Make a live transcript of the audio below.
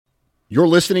You're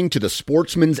listening to the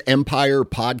Sportsman's Empire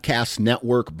Podcast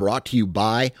Network, brought to you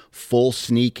by Full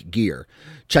Sneak Gear.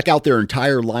 Check out their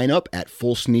entire lineup at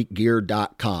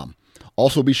fullsneakgear.com.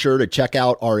 Also be sure to check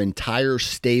out our entire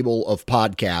stable of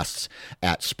podcasts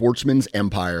at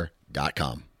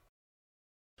sportsmansempire.com.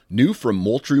 New from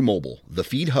Moultrie Mobile, the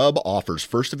Feed Hub offers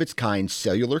first-of-its-kind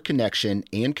cellular connection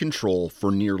and control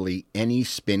for nearly any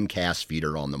spin cast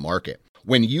feeder on the market.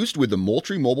 When used with the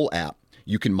Moultrie Mobile app,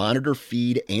 you can monitor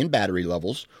feed and battery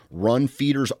levels, run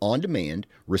feeders on demand,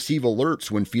 receive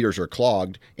alerts when feeders are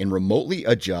clogged, and remotely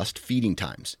adjust feeding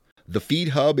times. The Feed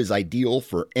Hub is ideal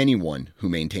for anyone who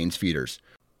maintains feeders.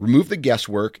 Remove the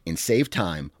guesswork and save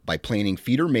time by planning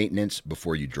feeder maintenance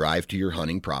before you drive to your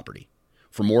hunting property.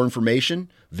 For more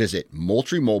information, visit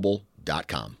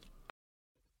MoultrieMobile.com.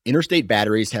 Interstate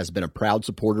Batteries has been a proud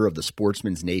supporter of the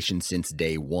Sportsman's Nation since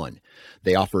day one.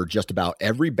 They offer just about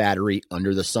every battery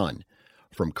under the sun,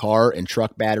 from car and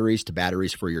truck batteries to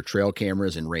batteries for your trail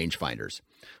cameras and rangefinders.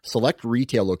 Select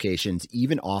retail locations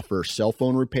even offer cell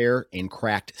phone repair and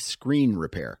cracked screen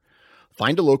repair.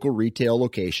 Find a local retail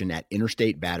location at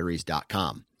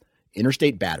interstatebatteries.com.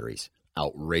 Interstate Batteries,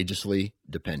 outrageously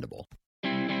dependable.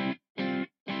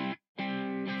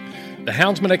 The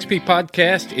Houndsman XP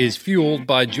podcast is fueled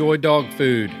by Joy Dog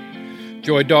Food.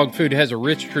 Joy Dog Food has a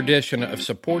rich tradition of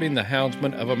supporting the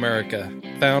houndsmen of America.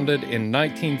 Founded in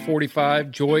 1945,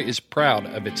 Joy is proud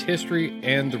of its history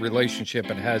and the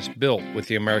relationship it has built with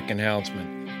the American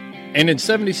houndsman. And in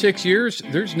 76 years,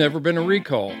 there's never been a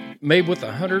recall. Made with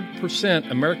 100%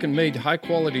 American-made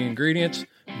high-quality ingredients,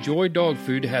 Joy Dog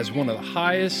Food has one of the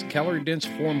highest calorie-dense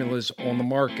formulas on the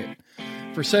market.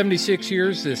 For 76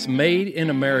 years, this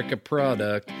made-in-America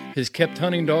product has kept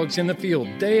hunting dogs in the field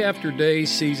day after day,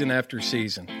 season after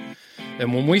season.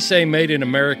 And when we say made in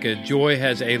America, Joy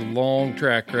has a long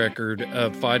track record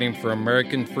of fighting for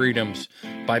American freedoms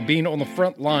by being on the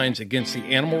front lines against the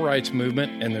animal rights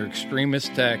movement and their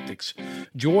extremist tactics.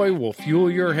 Joy will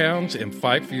fuel your hounds and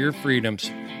fight for your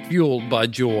freedoms. Fueled by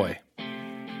Joy.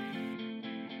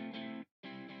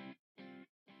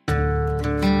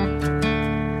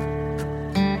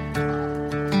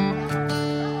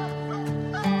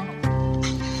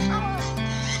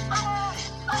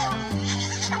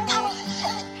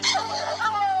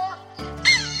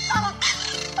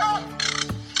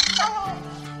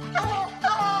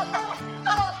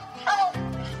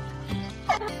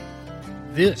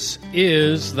 This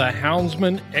is the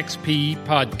Houndsman XP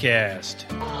podcast.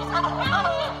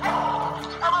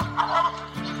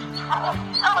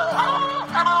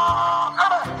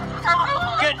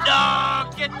 Good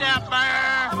dog, get that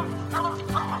bear.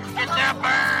 Get that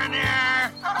bear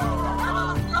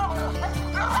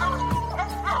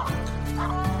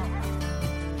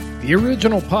The in here.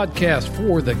 original podcast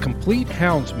for the complete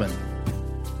houndsman.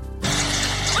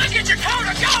 Look at your coat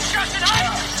of go, Justin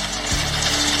Idle.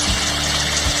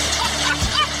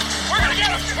 We're gonna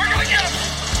get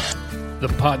him. The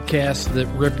podcast that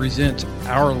represents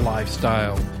our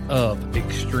lifestyle of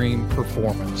extreme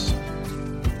performance.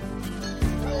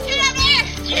 Get up there.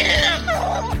 Get him.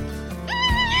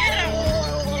 Get him.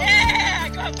 Yeah,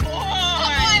 good boy. Good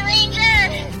boy,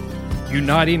 Ranger.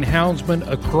 Uniting houndsmen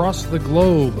across the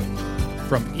globe,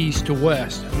 from east to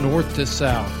west, north to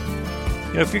south.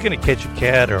 You know, if you're going to catch a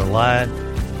cat or a lion,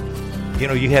 you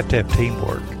know, you have to have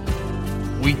teamwork.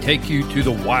 We take you to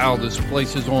the wildest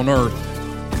places on earth.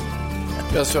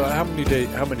 Yeah, so how many days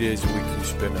a week do you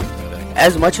spend out there?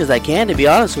 As much as I can, to be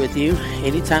honest with you.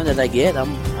 Anytime that I get,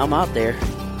 I'm out there.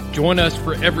 Join us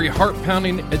for every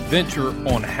heart-pounding adventure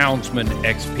on Houndsman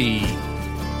XP.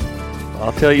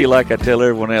 I'll tell you like I tell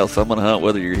everyone else, I'm going to hunt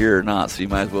whether you're here or not, so you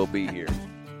might as well be here.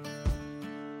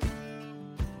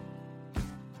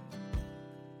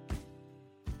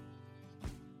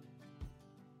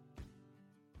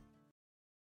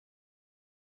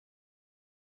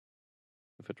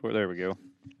 There we go.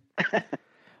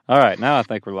 All right, now I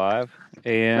think we're live.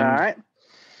 And All right.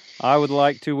 I would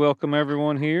like to welcome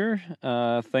everyone here.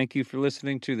 Thank you for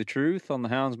listening to The Truth on the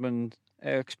Houndsman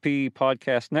XP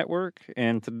Podcast Network.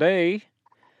 And today,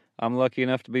 I'm lucky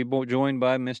enough to be joined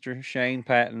by Mr. Shane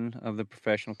Patton of the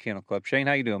Professional Kennel Club. Shane,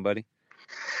 how you doing, buddy?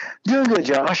 Doing good,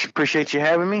 Josh. Appreciate you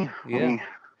having me. Yeah.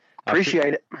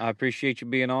 Appreciate it. I appreciate you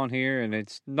being on here, and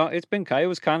it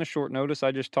was kind of short notice.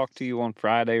 I just talked to you on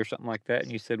Friday or something like that,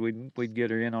 and you said we'd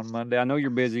get her in on Monday. I know you're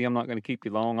busy. I'm not going to keep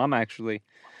you long. I'm actually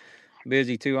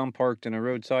busy too. I'm parked in a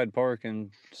roadside park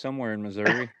somewhere in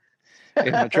Missouri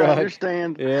in my truck. I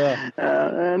understand. Yeah, I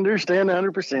understand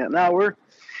 100%. No,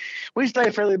 we stay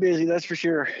fairly busy. That's for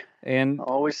sure. And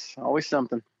always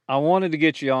something. I wanted to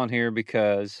get you on here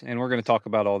because, and we're going to talk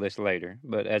about all this later,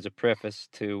 but as a preface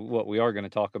to what we are going to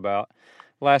talk about,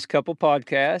 last couple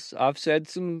podcasts, I've said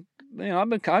some, I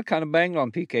kind of banged on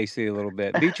PKC a little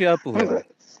bit, beat you up a little.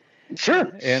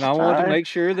 Sure. And I wanted to make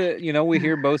sure that, we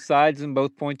hear both sides and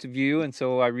both points of view. And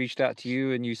so I reached out to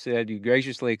you and you said you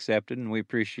graciously accepted and we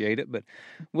appreciate it. But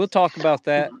we'll talk about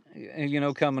that,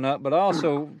 coming up. But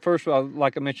also, first of all,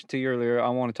 like I mentioned to you earlier, I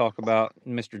want to talk about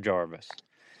Mr. Jarvis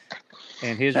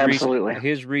and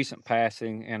his recent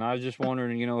passing. And I was just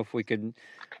wondering, if we could,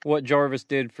 what Jarvis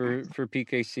did for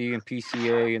PKC and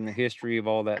PCA and the history of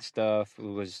all that stuff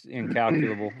was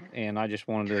incalculable. And I just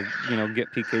wanted to,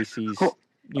 get PKC's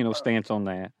stance on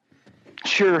that.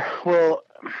 Sure. Well,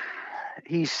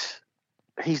 he's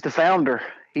the founder.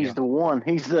 He's the one.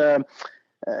 He's the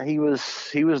he was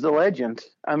the legend.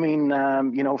 I mean,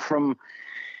 from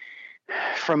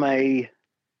a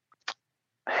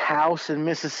house in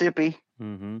Mississippi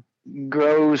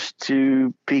grows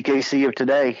to PKC of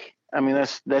today. I mean,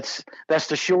 that's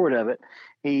the short of it.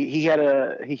 He had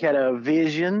a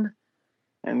vision,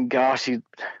 and gosh, he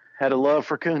had a love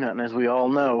for coon hunting, as we all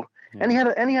know. Yeah. And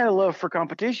he had a love for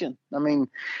competition. I mean,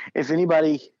 if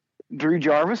anybody drew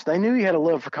Jarvis, they knew he had a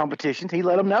love for competition. He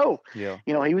let them know. Yeah.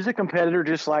 He was a competitor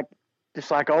just like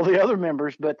all the other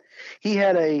members, but he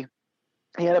had a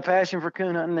passion for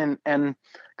coon hunting and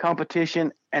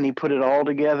competition, and he put it all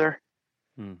together.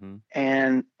 Mm-hmm.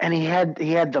 And he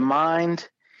had the mind,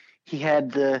 he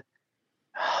had the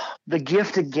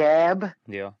gift of gab.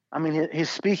 Yeah. I mean, his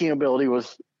speaking ability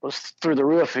was through the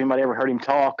roof. If anybody ever heard him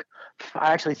talk,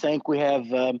 I actually think we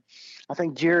have. I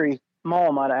think Jerry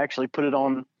Mall might have actually put it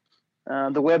on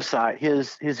the website.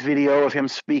 His video of him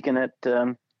speaking at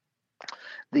the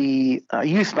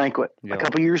youth banquet a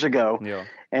couple years ago. Yeah.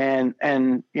 And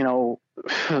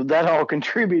that all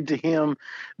contributed to him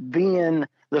being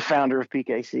the founder of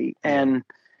PKC. And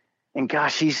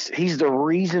gosh, he's the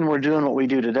reason we're doing what we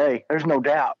do today. There's no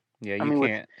doubt. Yeah,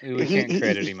 we can't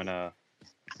credit him enough.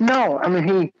 No, I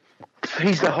mean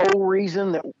he's the whole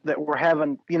reason that we're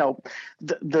having,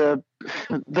 the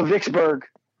Vicksburg.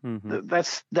 Mm-hmm.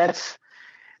 That's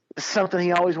something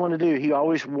he always wanted to do. He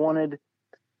always wanted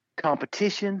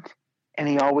competition, and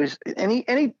he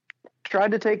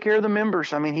tried to take care of the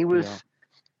members. I mean, he was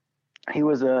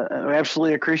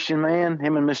absolutely a Christian man.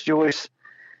 Him and Miss Joyce,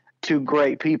 two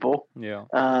great people. Yeah.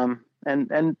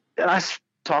 And I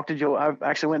talked to Joe. I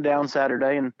actually went down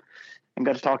Saturday and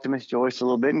got to talk to Miss Joyce a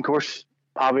little bit. And of course,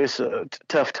 obvious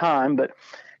tough time, but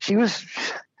she was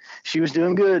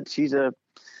doing good. She's a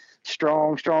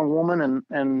strong woman,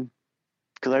 and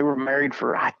because they were married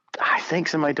for I think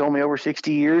somebody told me over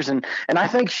 60 years, and I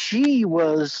think she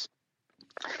was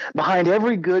behind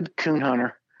every good coon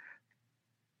hunter.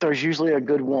 There's usually a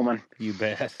good woman. You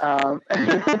bet. And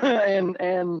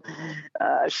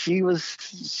she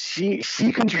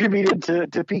contributed to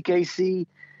PKC.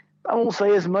 I won't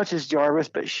say as much as Jarvis,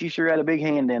 but she sure had a big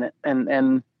hand in it.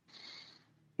 And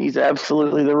he's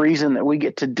absolutely the reason that we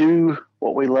get to do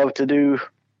what we love to do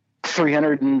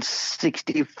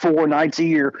 364 nights a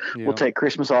year. Yeah. We'll take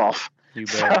Christmas off. You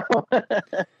bet.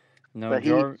 No,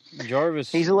 Jarvis,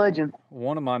 he's a legend.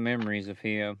 One of my memories of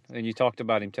him, and you talked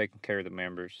about him taking care of the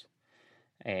members,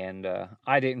 and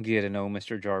I didn't get to know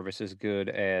Mr. Jarvis as good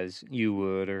as you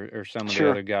would, or some of the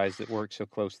other guys that worked so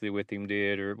closely with him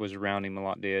did, or was around him a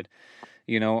lot did.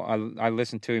 I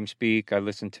listened to him speak. I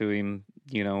listened to him,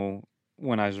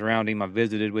 when I was around him. I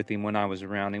visited with him when I was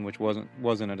around him, which wasn't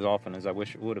as often as I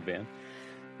wish it would have been.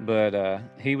 But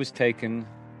he was taking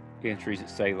entries at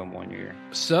Salem one year.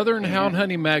 Southern Hound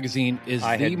Hunting Magazine is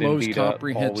the most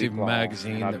comprehensive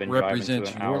magazine that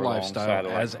represents your lifestyle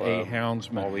as a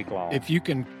houndsman. If you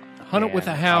can hunt it with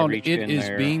a hound, it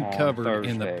is being covered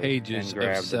in the pages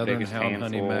of Southern Hound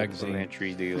Hunting Magazine.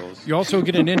 You also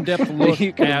get an in-depth look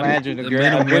at the men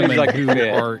and women who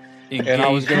are and I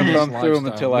was going to thumb through them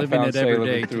until I found Salem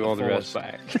and threw all the rest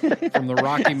back. From the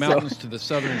Rocky Mountains to the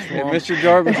southern swamps. And Mr.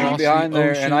 Jarvis was behind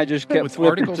there, and I just kept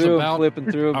flipping through them.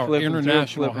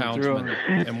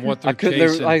 And what they're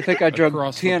chasing. I think I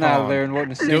drug 10 out of there and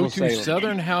wasn't a single Go to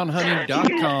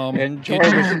southernhoundhunting.com. And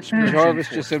Jarvis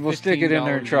just said, "We'll stick it in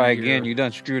there and try again. You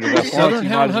done screwed it up Southern once.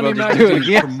 You Hound might as well Hunting just do it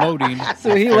Magazine again." promoting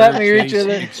So he let me reach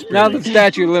it. Now the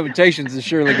statute of limitations has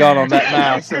surely gone on that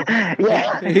now. So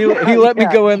he let me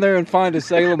go in there and find a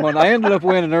Salem one. I ended up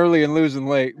winning early and losing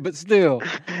late, but still,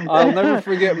 I'll never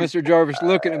forget Mr. Jarvis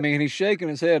looking at me, and he's shaking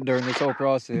his head during this whole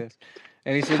process.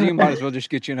 And he said, "You might as well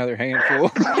just get you another handful."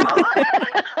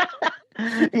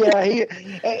 Yeah,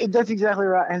 that's exactly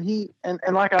right. And he and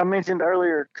like I mentioned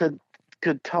earlier, could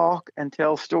talk and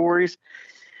tell stories.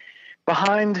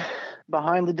 Behind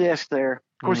the desk there,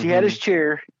 course, he had his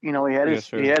chair. You know, he had his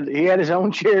he had his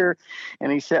own chair,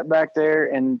 and he sat back there,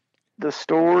 and the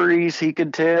stories he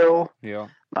could tell. Yeah,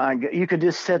 you could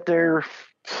just sit there.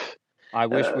 I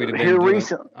wish we'd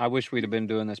have been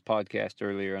doing this podcast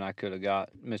earlier, and I could have got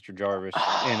Mr. Jarvis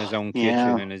in his own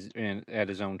kitchen and at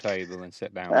his own table and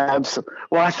sat down. Absolutely.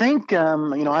 Well, I think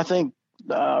I think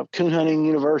Coon Hunting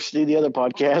University, the other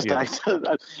podcast,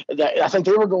 I think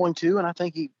they were going to, and I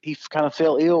think he kind of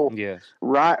fell ill. Yes.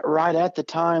 Right at the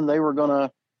time they were gonna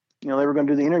do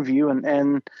the interview,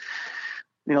 and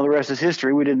the rest is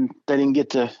history. They didn't get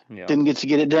to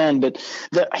get it done, but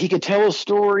he could tell a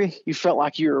story. You felt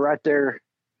like you were right there.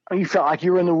 You felt like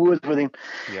you were in the woods with him.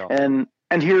 Yeah.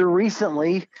 And here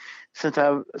recently, since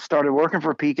I started working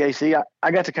for PKC,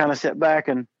 I got to kind of sit back,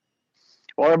 and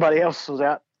while everybody else was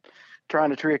out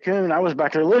trying to tree a coon, I was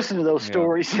back there listening to those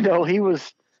stories. You know, he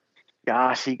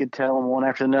could tell them one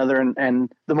after another,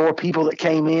 and the more people that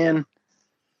came in,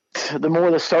 the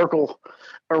more the circle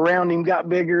around him got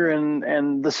bigger,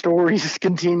 and the stories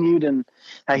continued, and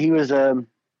he was and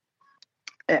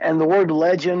the word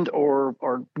legend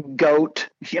or goat,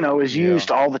 is used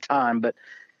all the time, but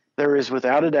there is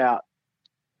without a doubt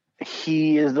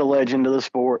he is the legend of the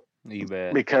sport. You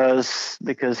bet. Because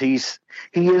he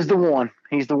is the one.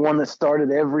 He's the one that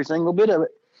started every single bit of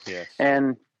it. Yes.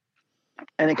 And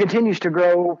it continues to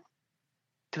grow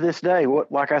to this day.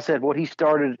 Like I said, what he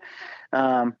started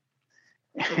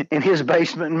in his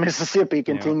basement in Mississippi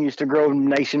continues to grow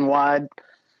nationwide.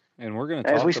 And we're going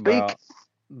to talk about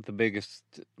the biggest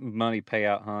money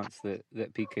payout hunts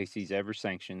that PKC's ever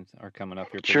sanctioned are coming up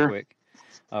here pretty quick.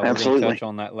 We're going to touch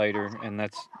on that later, and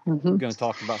that's going to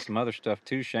talk about some other stuff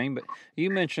too, Shane. But you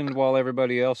mentioned while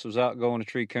everybody else was out going to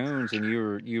tree coons, and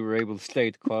you were able to stay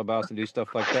at the clubhouse and do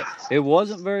stuff like that. It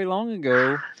wasn't very long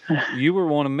ago you were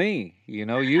one of me. You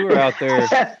were out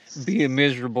there being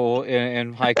miserable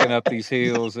and hiking up these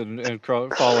hills and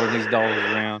following these dogs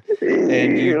around.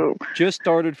 And you just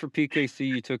started for PKC.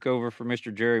 You took over for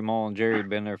Mr. Jerry Mull, and Jerry had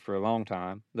been there for a long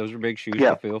time. Those are big shoes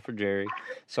to fill for Jerry.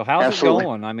 So how's it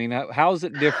going? I mean, how's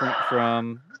it different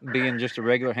from being just a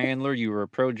regular handler? You were a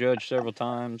pro judge several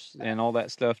times and all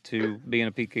that stuff to being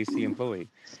a PKC employee.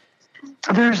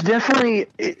 It's definitely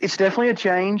a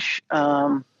change.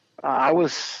 I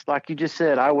was, like you just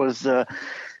said, I was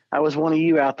one of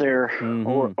you out there,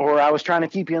 or I was trying to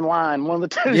keep you in line. One of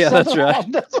the two. Yeah, that's right.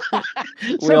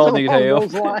 We all need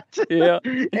help. Yeah.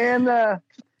 And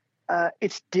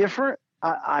it's different.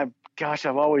 I've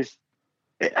always,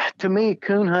 to me,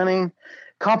 coon hunting,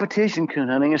 competition coon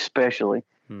hunting especially,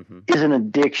 is an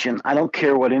addiction. I don't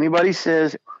care what anybody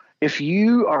says. If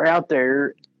you are out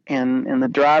there in the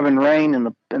driving rain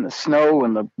and the snow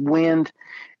and the wind,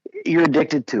 you're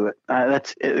addicted to it.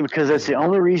 Because that's the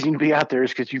only reason you be out there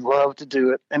is because you love to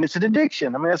do it, and it's an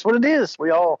addiction. I mean, that's what it is.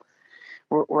 We're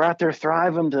out there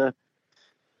thriving to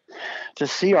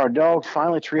see our dogs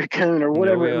finally tree a coon or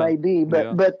whatever it may be.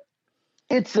 But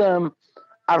it's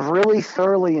I've really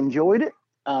thoroughly enjoyed it.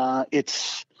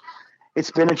 It's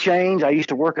been a change. I used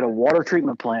to work at a water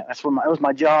treatment plant. That was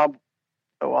my job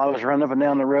while I was running up and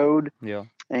down the road. Yeah.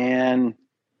 And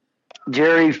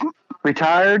Jerry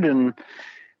retired, and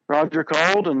Roger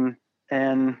called,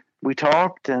 and we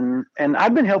talked, and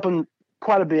I've been helping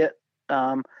quite a bit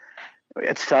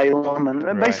at Salem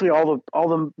and basically all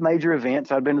the major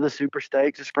events. I've been to the Super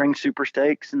Stakes, the Spring Super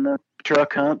Stakes, and the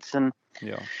truck hunts, and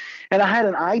I had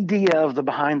an idea of the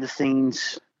behind the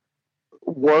scenes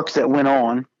work that went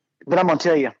on, but I'm gonna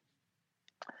tell you,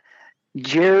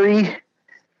 Jerry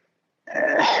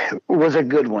was a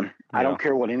good one. I don't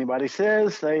care what anybody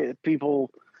says.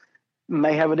 People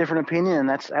may have a different opinion, and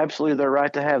that's absolutely their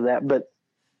right to have that. But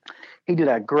he did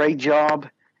a great job.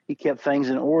 He kept things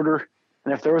in order,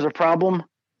 and if there was a problem,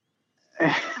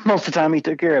 most of the time he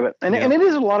took care of it. And it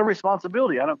is a lot of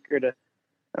responsibility. I'm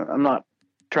not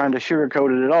trying to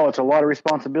sugarcoat it at all. It's a lot of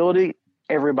responsibility.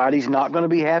 Everybody's not going to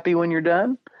be happy when you're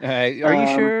done. Hey, are you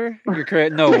sure? You're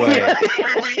correct. No way.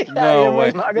 No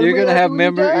way. You're going to have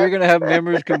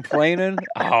members complaining.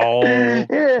 Oh,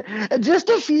 yeah, just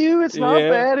a few. It's not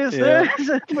bad.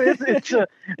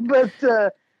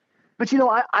 But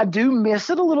I do miss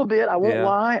it a little bit. I won't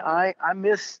lie. I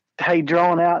miss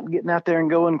drawing out and getting out there and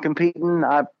going competing.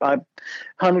 I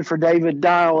hunted for David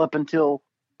Dial up until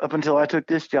I took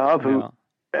this job.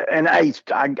 And I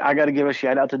got to give a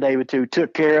shout out to David too.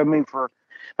 Took care of me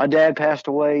my dad passed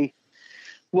away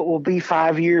what will be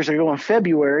 5 years ago in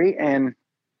February, and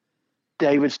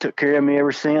David's took care of me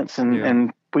ever since,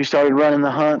 and we started running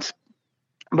the hunts.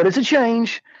 But it's a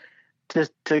change to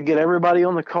get everybody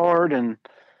on the card and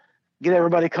get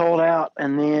everybody called out,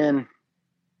 and then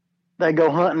they go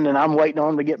hunting and I'm waiting on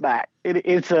them to get back.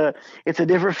 It's a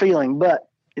different feeling, but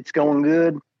it's going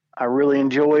good. I really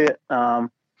enjoy it. I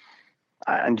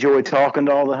enjoy talking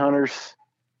to all the hunters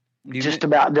just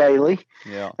about daily.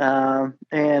 Yeah.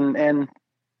 And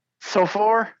so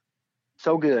far,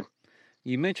 so good.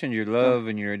 You mentioned your love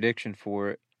and your addiction for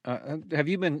it.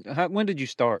 When did you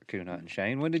start coon hunting,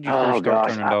 Shane? When did you first start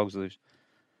turning dogs loose?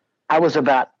 I was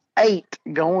about 8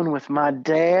 going with my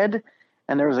dad,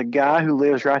 and there was a guy who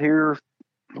lives right here,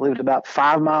 lived about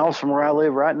 5 miles from where I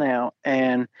live right now,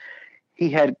 and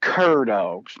he had cur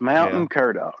dogs, mountain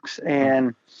cur dogs.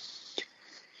 And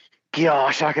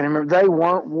gosh, I can remember they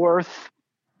weren't worth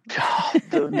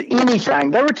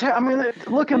anything. They were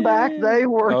looking back, they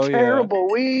were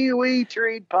terrible. Yeah. We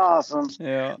treed possums.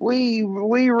 Yeah. We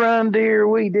run deer.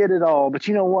 We did it all. But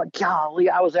you know what? Golly,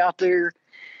 I was out there,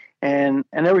 and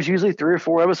there was usually 3 or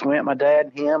 4 of us went. My dad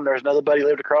and him. There's another buddy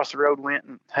lived across the road. Went,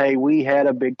 and hey, we had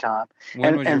a big time.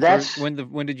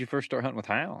 When did you first start hunting with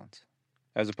hounds,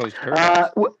 as opposed to cur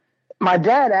dogs? My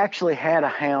dad actually had a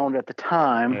hound at the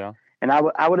time, and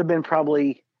I would have been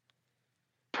probably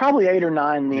 8 or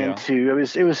 9 then too.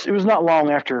 It was not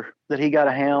long after that he got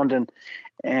a hound, and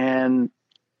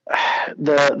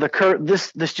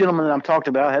this gentleman that I'm talking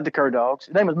about had the cur dogs.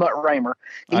 His name was Mutt Raymer.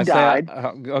 He died.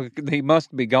 He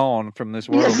must be gone from this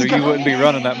world, or you wouldn't be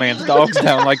running that man's dogs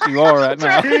down like you are right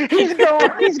now. He's gone.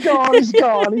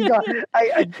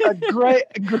 A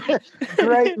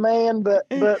great man, but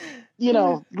you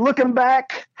know, looking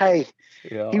back, hey.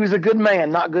 Yeah. He was a good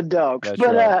man, not good dogs. That's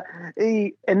but right.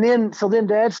 then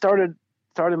Dad started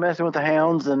messing with the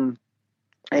hounds, and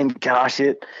gosh,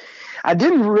 I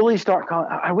didn't really start calling.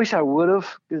 I wish I would have.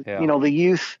 You know, the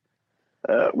youth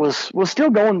was still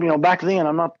going. You know, back then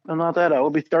I'm not that old. I'll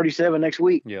be 37 next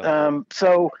week. Yeah.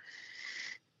 So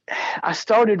I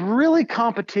started really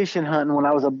competition hunting when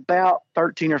I was about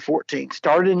 13 or 14.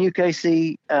 Started in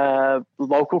UKC,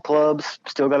 local clubs.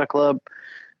 Still got a club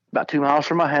about 2 miles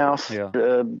from my house.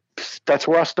 Yeah. That's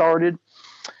where I started.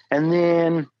 And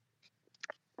then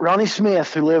Ronnie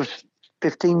Smith, who lives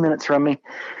 15 minutes from me,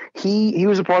 he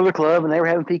was a part of the club, and they were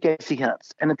having PKC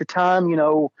hunts. And at the time, you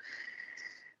know,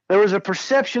 there was a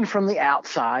perception from the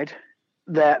outside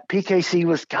that PKC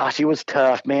was, gosh, it was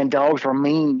tough, man. Dogs were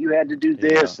mean. You had to do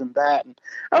this and that. And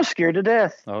I was scared to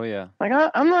death. Oh yeah. Like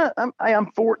I'm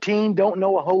 14, don't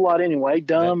know a whole lot anyway,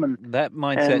 dumb. That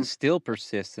mindset still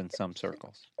persists in some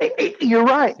circles. You're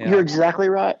right. Yeah. You're exactly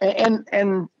right.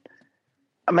 And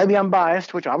maybe I'm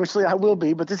biased, which obviously I will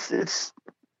be, but that's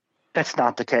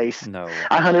not the case. No.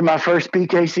 I hunted my first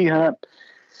PKC hunt.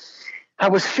 I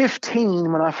was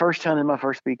 15 when I first hunted my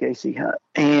first PKC hunt,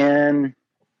 and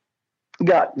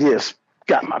got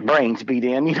my brains beat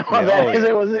in. You know what that is?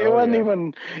 It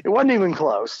wasn't even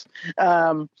close.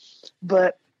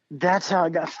 But that's how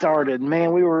it got started.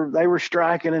 Man, they were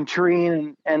striking and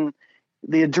treeing, and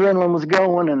the adrenaline was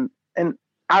going, and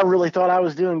I really thought I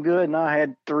was doing good, and I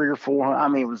had 3 or 4. I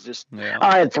mean, it was just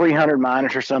I had 300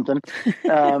 minors or something.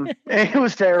 It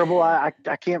was terrible. I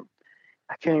can't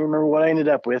even remember what I ended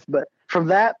up with. But from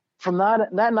that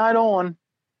night on,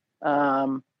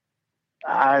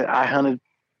 I hunted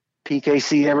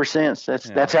PKC ever since.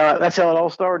 That's how it all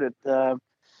started. It's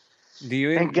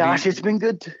been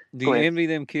good. Do you envy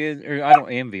them kids? Or I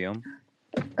don't envy them.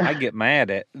 I get mad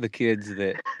at the kids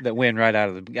that win right out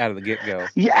of the get go.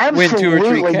 Yeah, absolutely. Win 2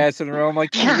 or 3 casts in a row. I'm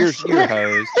like, you're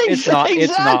hosed. It's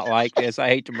not like this. I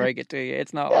hate to break it to you.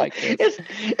 It's not like this.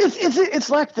 It's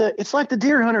like the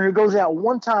deer hunter who goes out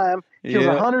one time, kills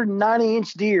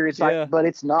 190-inch deer. It's like, but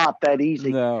it's not that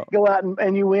easy. No. Go out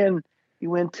and you win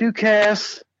 2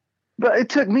 casts. But it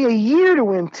took me a year to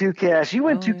win 2 casts. You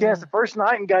win 2 casts the first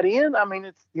night and got in. I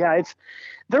mean,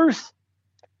 there's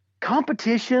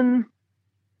competition.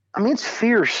 I mean, it's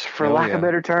fierce, for lack of a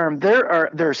better term.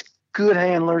 There's good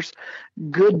handlers,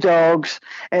 good dogs,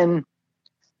 and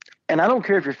I don't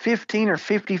care if you're 15 or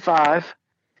 55.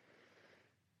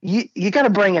 You got to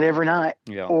bring it every night,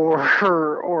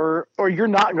 or you're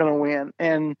not going to win.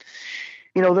 And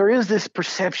you know, there is this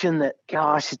perception that,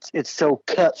 gosh, it's so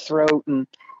cutthroat, and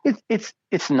it's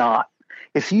not.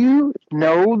 If you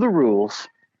know the rules,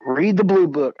 read the blue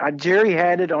book. Jerry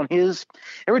had it on his,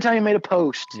 every time he made a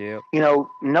post, you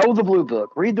know the blue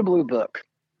book, read the blue book.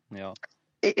 Yeah.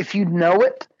 If you know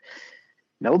it,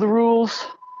 know the rules,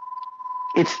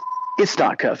 it's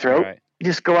not cutthroat. Right.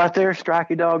 Just go out there, strike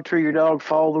your dog, tree your dog,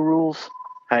 follow the rules.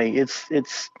 Hey, it's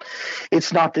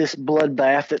not this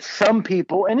bloodbath that some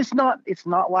people, and it's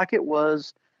not like it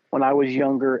was when I was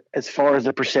younger as far as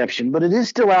the perception, but it is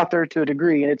still out there to a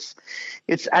degree, and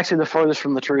it's actually the furthest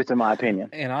from the truth in my opinion.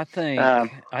 And I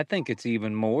think it's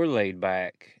even more laid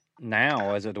back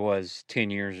now as it was 10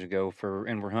 years ago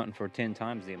and we're hunting for 10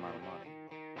 times the amount of money.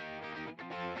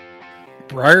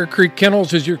 Briar Creek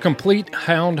Kennels is your complete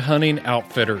hound hunting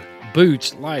outfitter.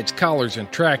 Boots, lights, collars, and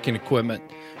tracking equipment.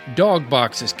 Dog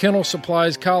boxes, kennel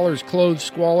supplies, collars, clothes,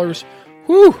 squallers.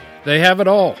 Whew, they have it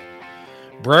all.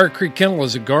 Briar Creek Kennel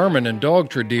is a Garmin and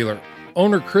Dogtra dealer.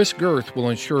 Owner Chris Girth will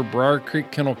ensure Briar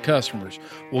Creek Kennel customers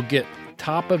will get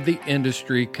top of the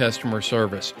industry customer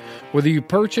service. Whether you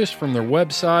purchase from their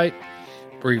website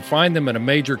or you find them at a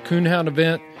major coonhound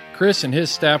event, Chris and his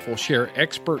staff will share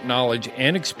expert knowledge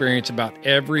and experience about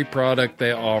every product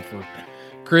they offer.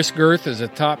 Chris Girth is a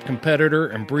top competitor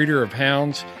and breeder of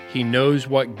hounds. He knows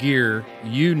what gear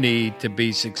you need to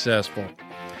be successful.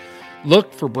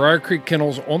 Look for Briar Creek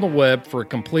Kennels on the web for a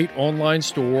complete online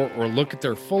store or look at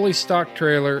their fully stocked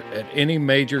trailer at any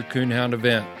major coonhound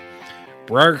event.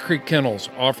 Briar Creek Kennels,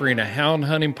 offering a hound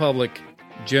hunting public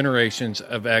generations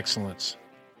of excellence.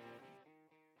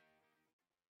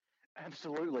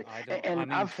 Absolutely. I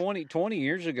mean, 20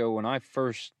 years ago when I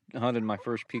first hunted my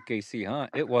first PKC hunt,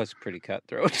 it was pretty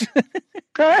cutthroat.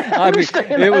 I mean,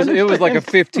 it was like a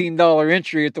 $15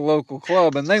 entry at the local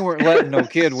club, and they weren't letting no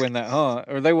kid win that hunt,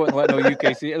 or they wouldn't let no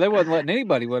UKC. They wasn't letting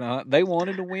anybody win a hunt. They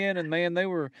wanted to win, and man, they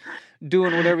were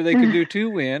doing whatever they could do to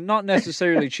win. Not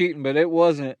necessarily cheating, but it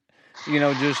wasn't,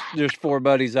 just four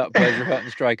buddies out pleasure hunting,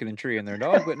 striking, and treeing their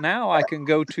dog. But now I can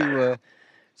go to a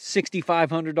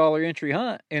 $6,500 entry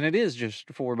hunt, and it is just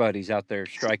four buddies out there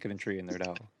striking and treeing their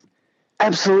dog.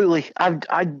 Absolutely.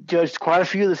 I judged quite a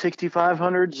few of the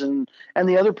 6500s and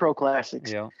the other pro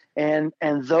classics. Yeah. And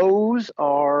those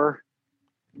are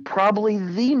probably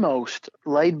the most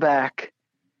laid back.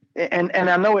 And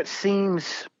I know it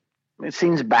seems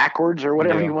backwards or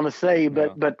whatever you want to say,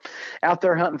 but out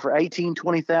there hunting for 18,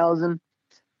 20,000,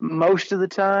 most of the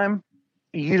time,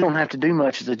 you don't have to do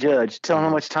much as a judge. Tell them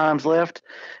how much time's left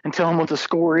and tell them what the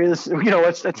score is.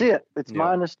 That's it. It's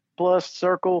minus, plus,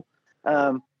 circle.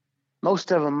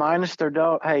 Most of them minus their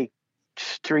dog. Hey,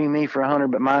 stream me for 100,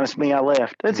 but minus me, I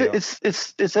left. It's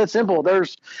that simple.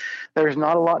 There's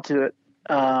not a lot to it,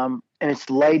 and it's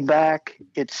laid back.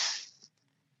 It's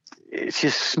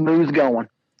just smooth going,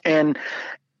 and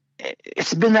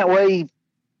it's been that way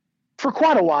for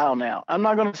quite a while now. I'm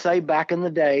not going to say back in the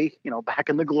day, back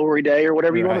in the glory day or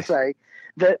whatever you want to say,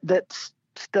 that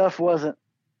stuff wasn't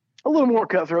a little more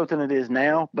cutthroat than it is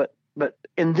now. But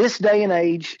in this day and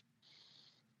age,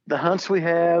 the hunts we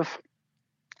have,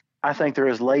 I think they're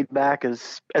as laid back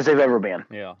as they've ever been.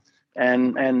 Yeah.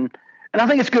 And I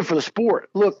think it's good for the sport.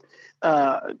 Look,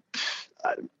 like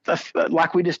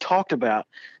we just talked about,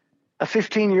 a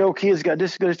 15-year-old kid's got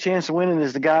just as good a chance of winning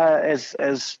as the guy as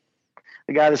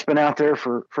the guy that's been out there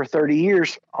for 30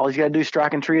 years. All he's got to do is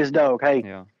strike and tree his dog.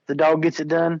 Hey, the dog gets it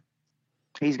done,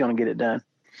 he's going to get it done.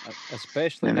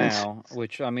 Especially now,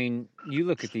 which, I mean, you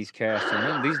look at these casts,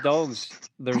 and these dogs,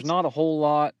 there's not a whole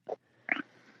lot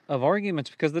of arguments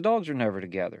because the dogs are never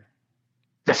together.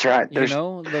 That's right. There's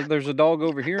a dog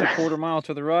over here a quarter mile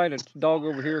to the right, a dog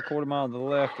over here a quarter mile to the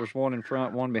left. There's one in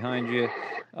front, one behind you.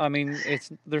 I mean,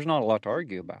 there's not a lot to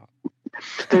argue about.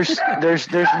 There's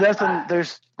nothing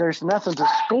to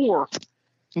score.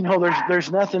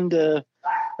 There's nothing to.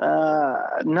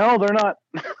 No, they're not.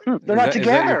 They're not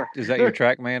together. Is that your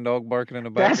TrackMan dog barking in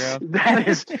the background?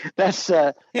 That's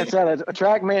a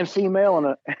TrackMan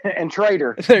female and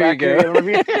trader. There you go.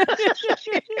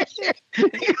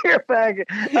 You're back.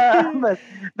 But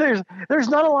there's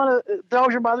not a lot of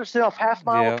dogs are by themselves, half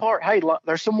mile apart. Hey,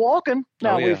 there's some walking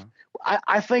now.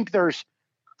 I think there's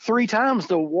 3 times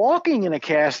the walking in a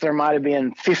cast there might have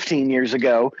been 15 years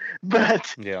ago.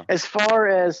 But as far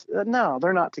as, no,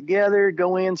 they're not together.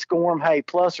 Go in, score them. Hey,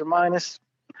 plus or minus,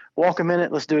 walk a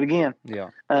minute. Let's do it again. Yeah.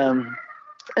 And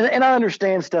I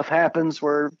understand stuff happens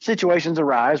where situations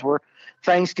arise where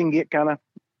things can get kind of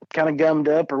gummed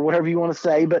up or whatever you want to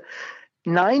say. But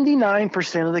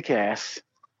 99% of the casts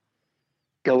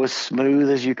go as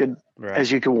smooth as you could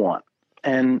want.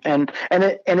 And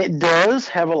it does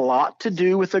have a lot to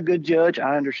do with a good judge.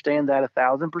 I understand that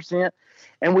 1,000%.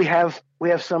 And we have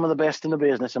some of the best in the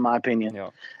business, in my opinion.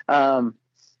 Yeah.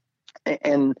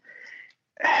 And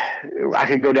I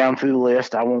could go down through the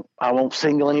list. I won't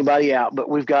single anybody out, but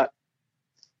we've got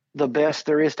the best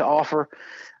there is to offer.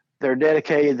 They're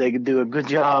dedicated. They do a good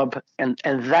job. And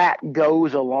that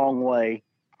goes a long way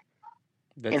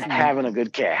in having a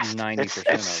good cast. 90%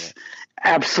 of it.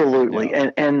 Absolutely.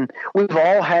 Yeah. And we've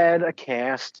all had a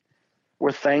cast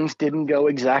where things didn't go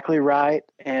exactly right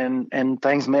and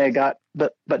things may have got,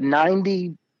 but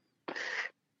 90%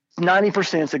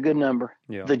 is a good number.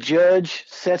 Yeah. The judge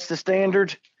sets the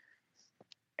standard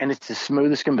and it's as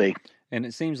smooth as can be. And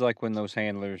it seems like when those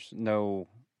handlers know,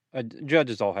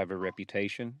 judges all have a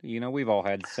reputation. We've all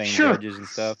had the same Sure. judges and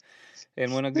stuff.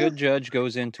 And when a good judge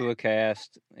goes into a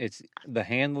cast, it's the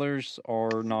handlers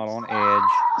are not on edge,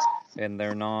 and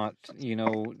they're not,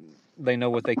 they know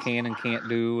what they can and can't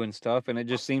do and stuff. And it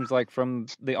just seems like from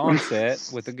the onset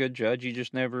with a good judge, you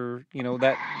just never,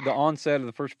 that the onset of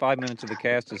the first 5 minutes of the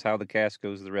cast is how the cast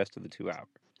goes the rest of the 2 hours.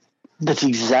 That's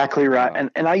exactly right. Wow.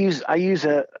 And I use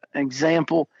an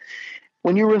example.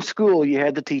 When you were in school, you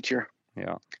had the teacher.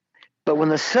 Yeah, But when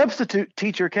the substitute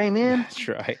teacher came in, that's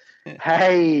right.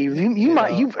 hey, you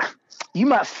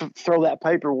might throw that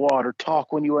paper wad or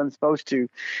talk when you wasn't supposed to.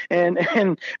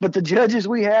 But the judges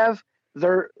we have,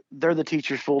 they're the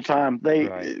teachers full time.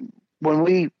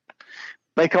 When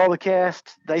they call the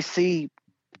cast, they see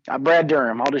Brad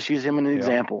Durham. I'll just use him as an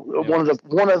example.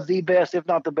 One of the best, if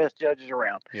not the best judges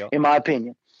around, in my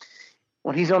opinion.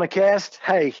 When he's on a cast,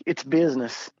 hey, it's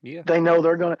business. Yeah. They know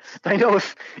if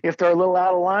they're a little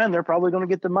out of line, they're probably going to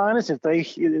get the minus.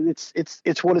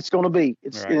 It's what it's going to be.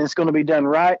 It's going to be done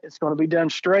right. It's going to be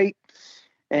done straight.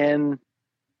 And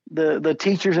the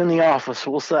teachers in the office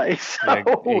will say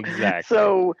so. Exactly.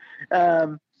 So,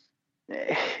 and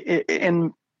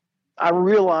I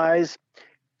realize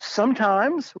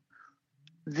sometimes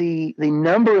the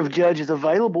number of judges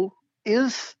available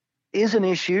is an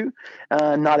issue.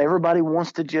 Not everybody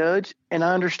wants to judge, and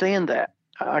I understand that.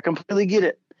 I completely get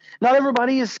it. Not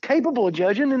everybody is capable of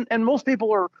judging, and most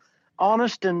people are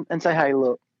honest and say, hey,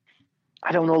 look,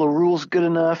 I don't know the rules good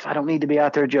enough. I don't need to be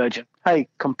out there judging. Hey,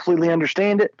 completely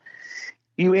understand it.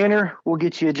 You enter, we'll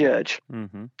get you a judge.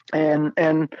 Mm-hmm.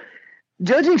 And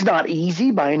judging's not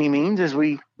easy by any means, as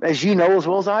you know as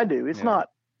well as I do. It's not,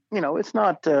 it's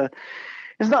not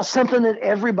something that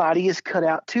everybody is cut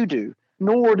out to do,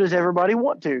 nor does everybody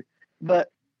want to. But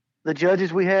the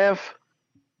judges we have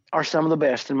are some of the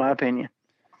best, in my opinion.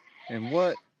 And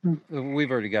what we've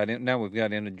already got in. Now we've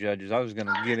got into judges. I was going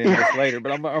to get into this later,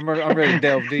 but I'm ready to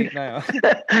delve deep now.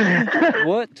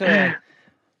 What?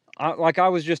 I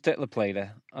was just at La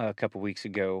Plata a couple weeks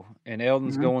ago, and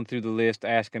Eldon's going through the list,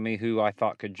 asking me who I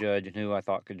thought could judge and who I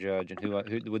thought could judge, and who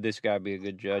would this guy be a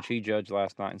good judge? He judged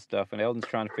last night and stuff, and Eldon's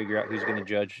trying to figure out who's going to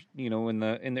judge, in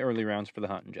the early rounds for the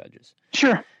hunting judges.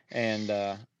 Sure. And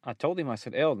I told him, I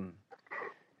said, Eldon,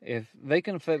 if they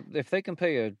can pay a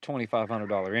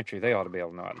 $2,500 entry, they ought to be able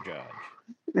to know how to judge.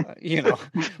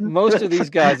 Most of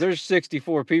these guys, there's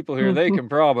 64 people here. They can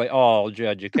probably all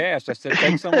judge a cast. I said,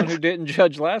 take someone who didn't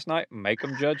judge last night, make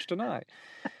them judge tonight.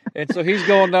 And so he's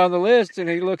going down the list, and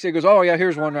he goes, oh, yeah,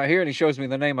 here's one right here. And he shows me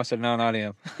the name. I said, no, not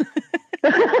him.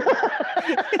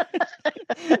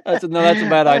 I said, no, that's a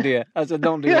bad idea. I said,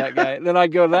 don't do that, guy. Then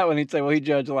I'd go to that one. He'd say, well, he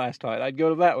judged last night. I'd go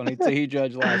to that one. He'd say, he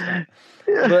judged last night.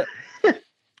 But,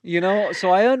 so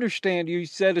I understand you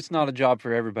said it's not a job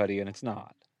for everybody, and it's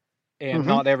not. And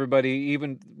not everybody,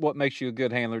 even what makes you a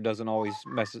good handler doesn't always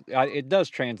it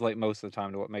does translate most of the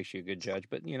time to what makes you a good judge.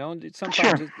 But,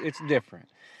 sometimes it's different.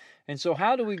 And so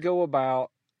how do we go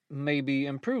about maybe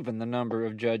improving the number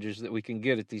of judges that we can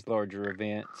get at these larger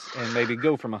events, and maybe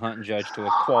go from a hunting judge to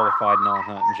a qualified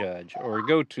non-hunting judge, or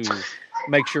go to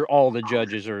make sure all the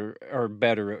judges are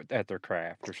better at their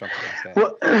craft or something like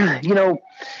that?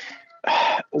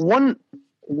 Well,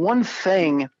 one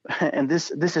thing, and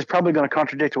this is probably going to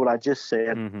contradict what I just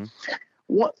said.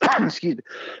 Excuse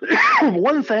me.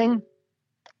 One thing,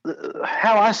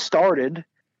 how I started,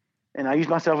 and I use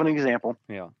myself as an example.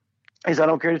 Yeah. Is I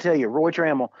don't care to tell you, Roy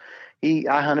Trammell,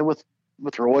 I hunted with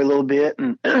Roy a little bit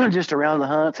and just around the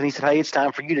hunts, and he said, hey, it's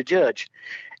time for you to judge.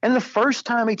 And the first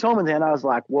time he told me that, I was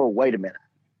like, whoa, wait a minute.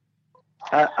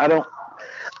 I don't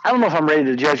know if I'm ready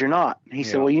to judge or not. He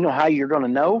said, well, you know how you're going to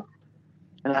know?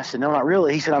 And I said, no, not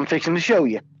really. He said, I'm fixing to show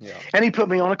you. Yeah. And he put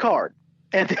me on a card.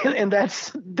 And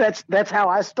that's how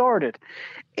I started.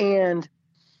 And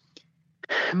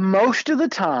most of the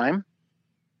time,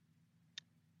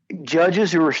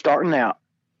 judges who are starting out,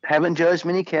 haven't judged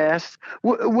many casts,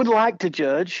 would like to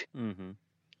judge.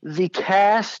 The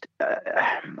cast.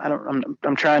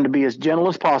 I'm trying to be as gentle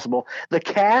as possible. The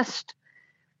cast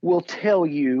will tell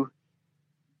you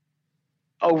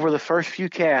over the first few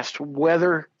casts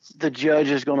whether the judge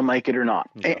is going to make it or not.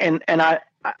 Yeah. And I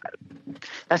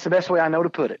that's the best way I know to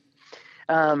put it.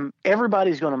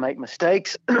 Everybody's going to make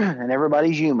mistakes, and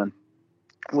everybody's human.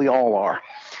 We all are.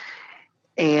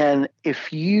 And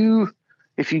if you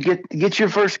get your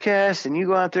first cast and you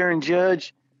go out there and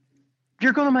judge,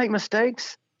 you're going to make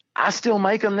mistakes. I still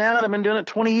make them now. I've been doing it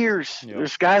 20 years. Yeah.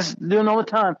 There's guys doing it all the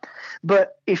time.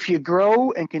 But if you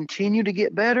grow and continue to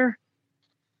get better,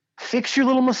 fix your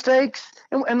little mistakes.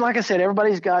 And like I said,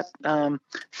 everybody's got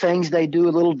things they do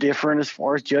a little different as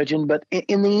far as judging. But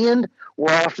in the end,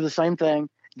 we're all after the same thing.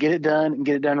 Get it done and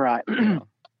get it done right.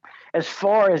 As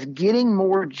far as getting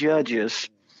more judges,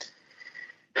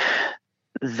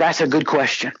 that's a good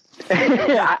question.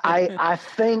 I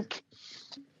think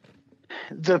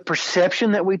the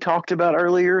perception that we talked about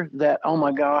earlier, that, oh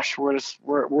my gosh, we're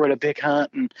at a big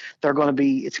hunt and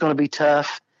it's going to be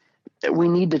tough. We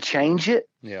need to change it.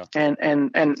 Yeah.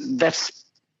 And that's,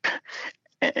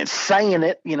 and saying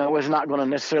it, is not going to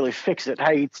necessarily fix it.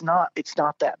 Hey, it's not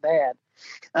that bad.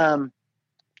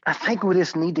 I think we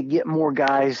just need to get more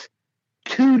guys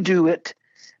to do it.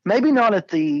 Maybe not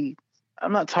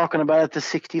I'm not talking about at the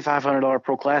 $6,500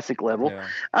 Pro Classic level. Yeah.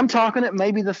 I'm talking at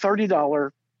maybe the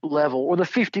 $30 level or the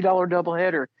 $50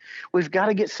 doubleheader. We've got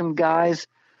to get some guys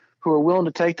who are willing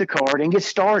to take the card and get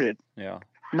started. Yeah.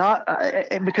 Not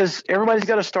because everybody's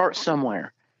got to start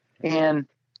somewhere. And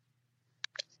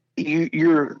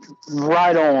you're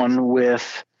right on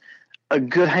with a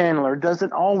good handler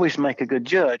doesn't always make a good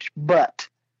judge, but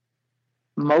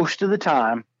most of the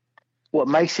time, what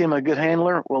makes him a good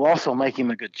handler will also make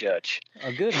him a good judge.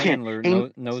 A good handler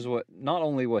knows not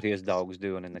only what his dog's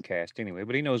doing in the cast anyway,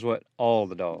 but he knows what all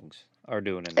the dogs are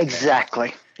doing in the exactly.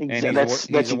 cast. And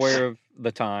he's aware of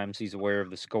the times, he's aware of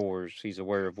the scores, he's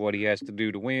aware of what he has to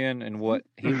do to win, and what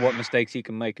mistakes he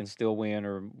can make and still win,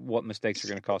 or what mistakes are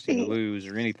going to cost him to lose,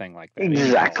 or anything like that.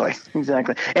 Exactly.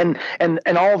 And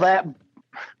all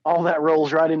that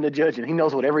rolls right into judging. He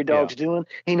knows what every dog's doing.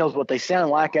 He knows what they sound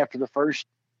like after the first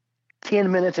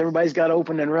 10 minutes. Everybody's got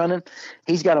open and running.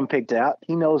 He's got them picked out.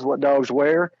 He knows what dogs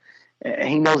wear.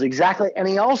 He knows exactly. And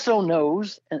he also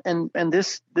knows, and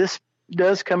this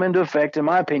does come into effect, in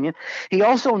my opinion. He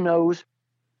also knows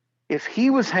if he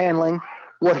was handling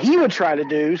what he would try to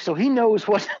do. So he knows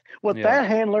what that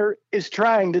handler is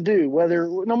trying to do,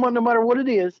 no matter what it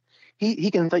is.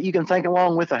 You can think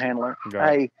along with a handler.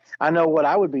 Right. Hey, I know what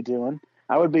I would be doing.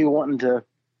 I would be wanting to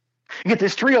get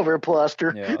this tree over here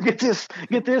plaster, get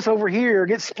this over here,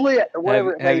 get split, or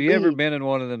whatever Have you ever been in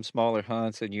one of them smaller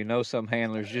hunts and some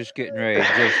handler's just getting ready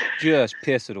to just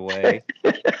piss it away?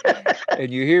 And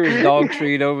you hear his dog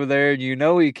treat over there, and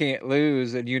he can't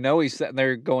lose, and he's sitting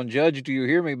there going, "Judge, do you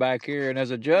hear me back here?" And as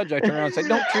a judge, I turn around and say,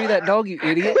 "Don't tree that dog, you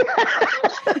idiot."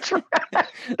 That's right.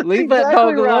 Leave that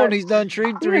dog alone. Right. He's done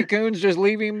treed 3 coons. Just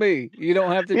leave him be. You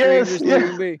don't have to treat him. Just leave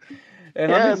him be.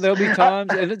 And I mean, there'll be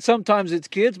times, and sometimes it's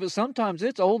kids, but sometimes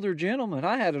it's older gentlemen.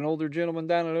 I had an older gentleman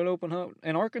down at an open hunt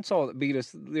in Arkansas that beat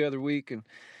us the other week, and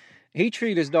he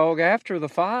treated his dog after the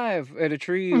 5 at a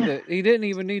tree that he didn't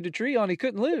even need to tree on. He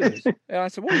couldn't lose. And I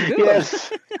said, "What are you doing?"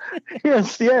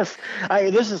 Yes.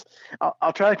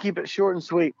 I'll try to keep it short and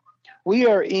sweet. We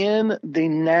are in the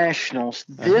Nationals.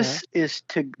 This is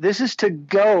to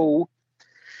go.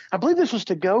 I believe this was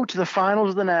to go to the finals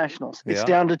of the Nationals. It's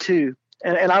down to 2.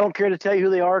 And I don't care to tell you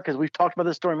who they are because we've talked about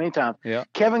this story many times. Yeah.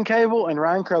 Kevin Cable and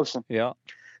Ryan Croson. Yeah.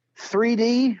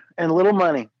 3D and Little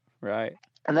Money. Right.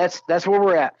 And that's where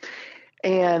we're at.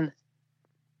 And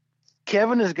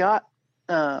Kevin has got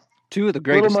 2 of the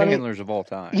greatest handlers of all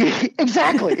time. Yeah,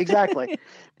 exactly.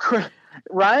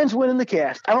 Ryan's winning the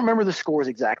cast. I don't remember the scores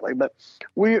exactly, but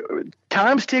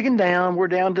time's ticking down. We're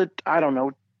down to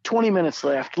 20 minutes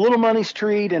left. Little Money's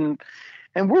treed, and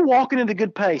we're walking at a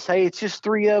good pace. Hey, it's just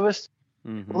 3 of us.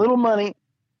 Mm-hmm. Little Money,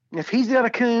 if he's got a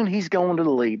coon, he's going to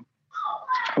the lead.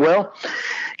 Well,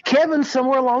 Kevin,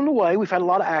 somewhere along the way, we've had a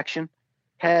lot of action,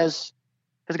 has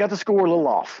got the score a little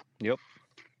off. Yep.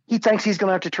 He thinks he's going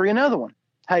to have to tree another one.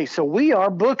 Hey, so we are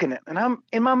booking it. And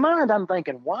in my mind, I'm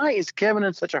thinking, why is Kevin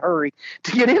in such a hurry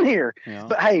to get in here? Yeah.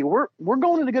 But hey, we're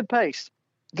going at a good pace.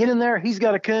 Get in there. He's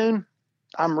got a coon.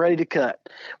 I'm ready to cut.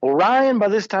 Well, Ryan by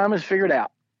this time has figured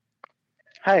out,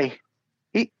 hey,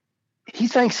 he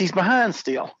thinks he's behind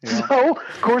still. Yeah. So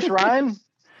of course Ryan,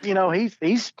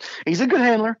 he's a good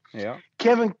handler. Yeah.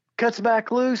 Kevin cuts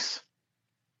back loose.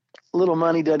 Little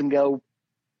Money doesn't go,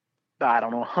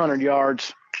 100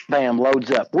 yards. Bam,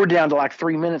 loads up. We're down to like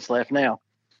 3 minutes left now.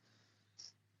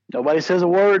 Nobody says a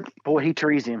word. Boy, he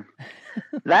trees him.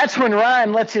 That's when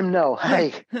Ryan lets him know,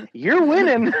 hey, you're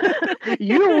winning.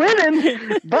 You're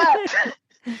winning. But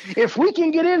if we can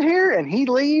get in here and he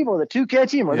leave or the 2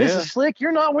 catch him or this is slick,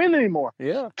 you're not winning anymore.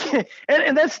 Yeah.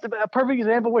 and that's a perfect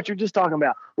example of what you're just talking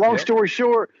about. Long story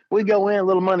short, we go in,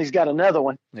 Little Money's got another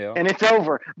one, and it's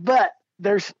over. But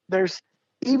there's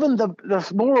even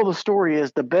the moral of the story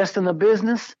is the best in the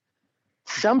business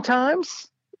sometimes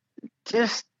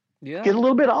just get a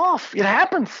little bit off. It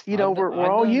happens. We're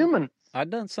all human. I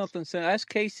done something. Ask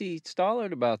Casey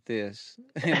Stollard about this.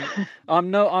 And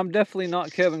I'm definitely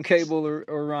not Kevin Cable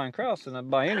or Ryan Crossan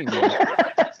by any means.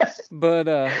 But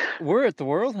we're at the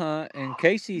World Hunt, and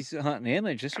Casey's hunting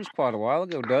Image. This was quite a while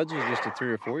ago. Duds was just a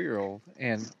 3 or 4 year old,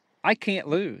 and I can't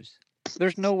lose.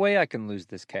 There's no way I can lose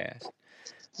this cast.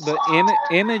 But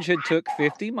Image had took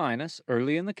 50 minus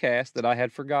early in the cast that I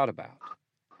had forgot about.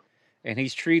 And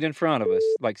he's treed in front of us,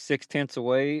 like 6/10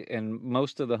 away, and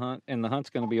most of the hunt, and the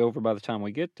hunt's going to be over by the time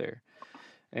we get there.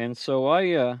 And so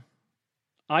I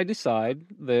decide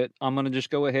that I'm going to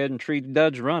just go ahead and treat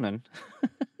Duds running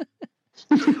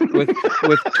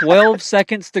with 12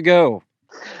 seconds to go.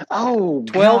 Oh,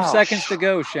 12 seconds to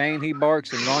go, Shane. He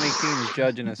barks, and Ronnie Keene is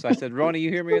judging us. I said, Ronnie, you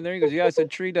hear me in there? He goes, yeah. I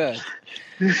said, tree Duds.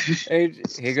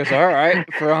 He goes, all right,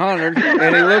 for 100.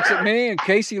 And he looks at me, and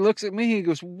Casey looks at me. He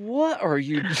goes, what are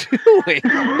you doing?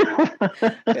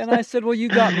 And I said, well, you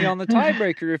got me on the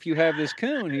tiebreaker if you have this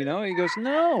coon, you know? He goes,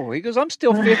 no. He goes, I'm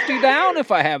still 50 down if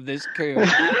I have this coon.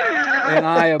 And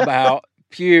I about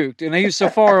puked, and he was so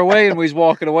far away, and we was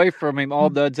walking away from him. All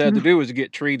Duds had to do was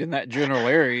get treed in that general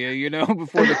area, you know,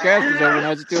 before the cast was over, and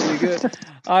I'd still be good.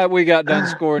 We got done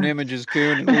scoring Image's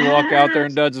coon, and we walk out there,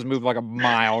 and Duds has moved like a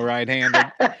mile right-handed.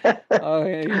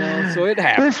 You know, so it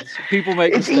happens. People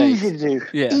make mistakes. It's easy to do.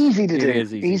 Yeah, easy to it do.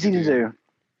 is easy to do.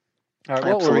 All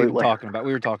right, what were we even talking about?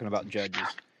 We were talking about judges.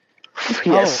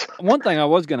 Yes. Oh, one thing I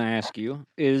was going to ask you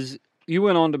is, you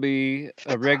went on to be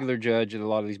a regular judge at a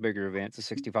lot of these bigger events, the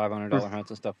 $6,500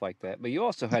 hunts and stuff like that. But you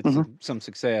also had some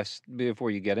success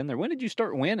before you get in there. When did you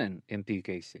start winning in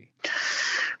PKC?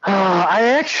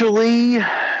 I actually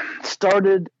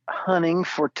started hunting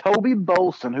for Toby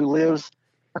Bolson, who lives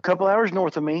a couple hours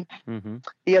north of me. Mm-hmm.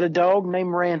 He had a dog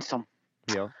named Ransom.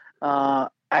 Yeah.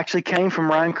 Actually came from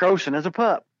Ryan Crossan as a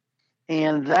pup.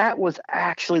 And that was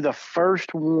actually the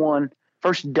first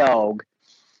dog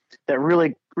that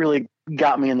really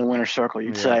got me in the winner's circle,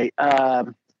 you'd say.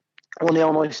 Won the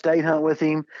Illinois State hunt with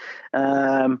him.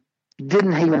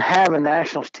 Didn't even have a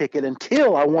Nationals ticket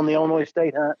until I won the Illinois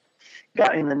State hunt.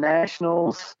 Got in the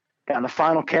Nationals, got in the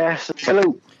final cast.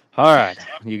 Hello. All right.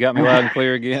 You got me loud and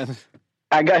clear again?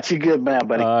 I got you good now,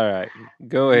 buddy. All right.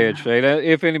 Go ahead, Shane.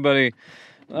 If anybody...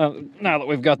 now that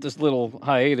we've got this little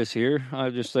hiatus here,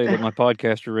 I'll just say that my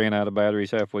podcaster ran out of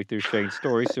batteries halfway through Shane's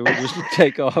story, so we'll just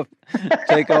take off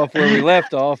where we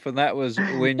left off, and that was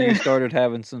when you started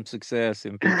having some success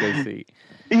in PKC.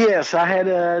 Yes, I had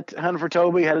a hunting for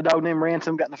Toby, had a dog named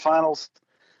Ransom, got in the finals.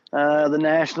 The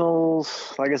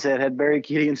Nationals, like I said, had Barry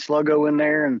Kitty and Sluggo in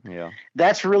there, and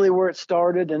that's really where it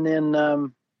started. And then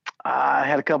I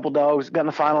had a couple dogs, got in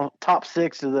the final top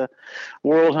 6 of the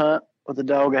World Hunt with the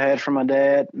dog I had from my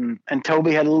dad, and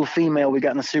Toby had a little female. We got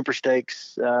in the Super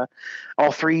Stakes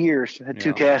all 3 years. Had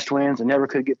 2 cast wins and never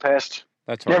could get past.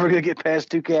 Never could get past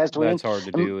 2 cast wins. That's hard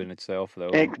to do in itself, though.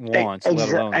 Once, let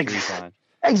alone 3 times.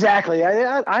 Exactly.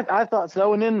 I thought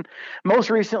so. And then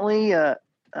most recently,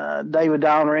 David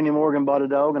Dial and Randy Morgan bought a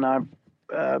dog, and I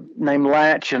named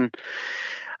Latch, and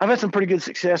I've had some pretty good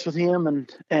success with him,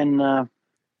 and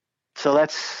so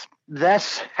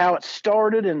that's how it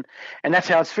started, and that's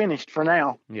how it's finished for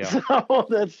now. Yeah. So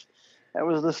that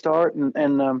was the start,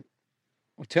 and well,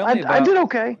 I did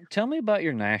okay. Tell me about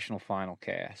your national final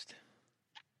cast.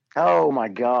 Oh my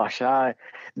gosh!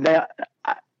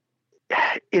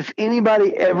 If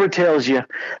anybody ever tells you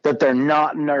that they're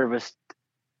not nervous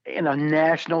in a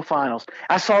national finals,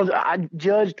 I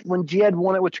judged when Jed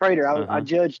won it with Trader. I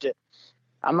judged it.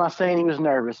 I'm not saying he was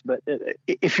nervous, but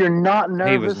if you're not nervous,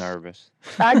 he was nervous.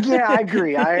 I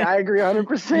agree. I agree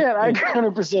 100%. I agree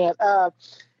 100%.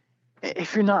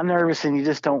 If you're not nervous and you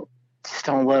just don't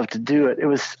love to do it,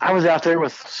 I was out there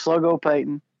with Sluggo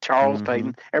Payton, Charles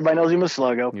Payton. Everybody knows him as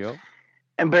Sluggo. Yep.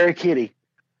 And Barry Kitty,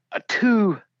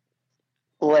 2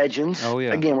 legends. Oh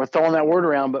yeah. Again, we're throwing that word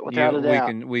around, but without a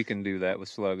doubt, we can do that with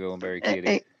Sluggo and Barry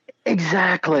Kitty.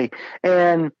 Exactly,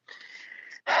 and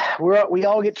we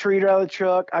all get treated out of the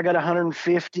truck. I got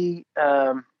 150.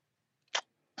 Sluggo,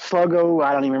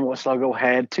 I don't even remember what Sluggo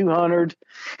had. 200.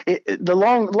 The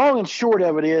long and short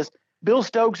of it is, Bill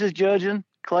Stokes is judging.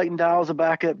 Clayton Dial's a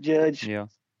backup judge. Yeah.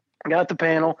 Got the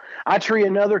panel. I tree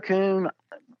another coon.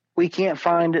 We can't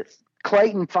find it.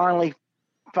 Clayton finally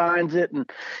finds it, and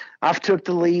I've took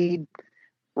the lead.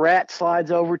 Rat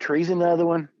slides over, trees another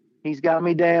one. He's got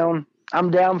me down. I'm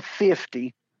down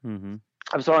 50. Mm-hmm.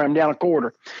 I'm sorry, I'm down a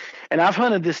quarter. And I've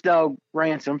hunted this dog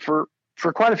Ransom for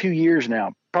quite a few years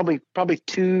now, probably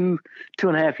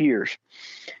 2.5 years.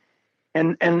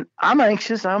 And I'm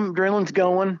anxious. Adrenaline's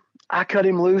going. I cut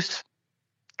him loose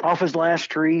off his last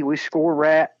tree. We score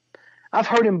Rat. I've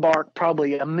heard him bark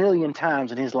probably 1 million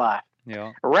times in his life.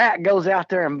 Yeah. Rat goes out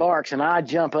there and barks, and I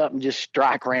jump up and just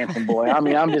strike Ransom, boy. I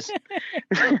mean,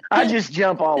 I just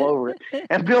jump all over it.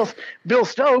 And Bill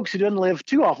Stokes, who doesn't live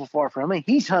too awful far from me,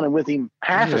 he's hunted with him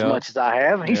half as much as I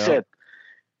have. He said,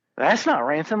 "That's not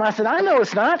Ransom." I said, "I know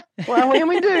it's not. Well, what can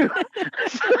we do?"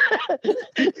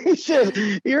 He said,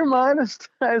 "You're minus."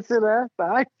 I said,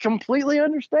 "I completely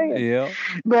understand." Yeah.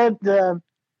 But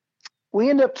we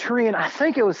end up treeing, I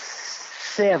think it was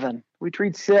 7. We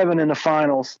treed 7 in the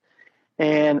finals,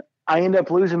 and I end up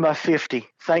losing by 50.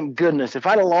 Thank goodness. If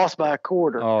I'd have lost by a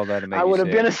quarter, I would have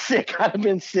been sick. I'd have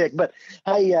been sick. But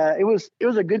hey, it was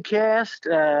a good cast.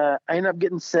 I ended up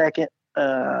getting second.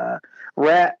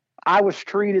 Rat, I was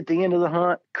treed at the end of the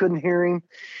hunt. Couldn't hear him.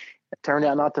 It turned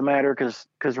out not to matter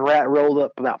because Rat rolled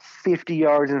up about 50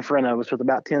 yards in front of us with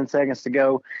about 10 seconds to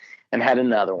go and had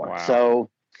another one. Wow. So,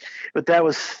 but that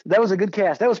was a good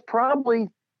cast. That was probably,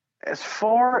 as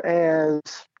far as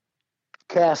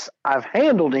casts I've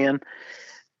handled in,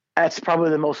 that's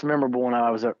probably the most memorable one I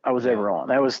was ever on.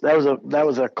 That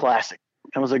was a classic.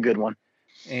 That was a good one.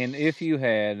 And if you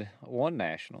had won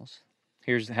nationals,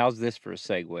 how's this for a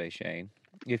segue, Shane?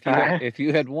 If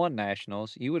you had won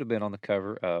nationals, you would have been on the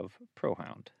cover of Pro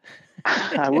Hound.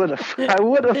 I would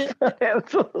have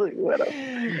absolutely would have.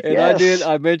 And yes.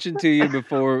 I mentioned to you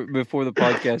before the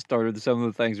podcast started some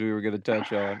of the things we were going to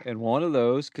touch on, and one of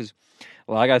those, because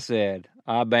like I said,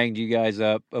 I banged you guys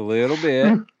up a little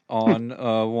bit on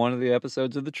one of the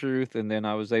episodes of The Truth, and then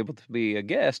I was able to be a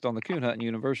guest on the Coon Hunting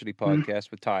University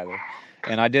podcast with Tyler,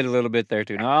 and I did a little bit there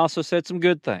too. Now I also said some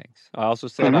good things. I also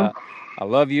said I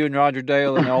love you and Roger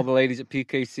Dale and all the ladies at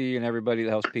PKC and everybody that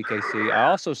helps PKC.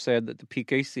 I also said that the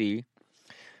PKC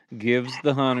gives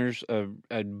the hunters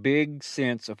a big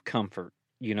sense of comfort.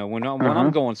 You know, when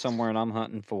I'm going somewhere and I'm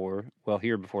hunting for, well,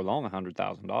 here before long,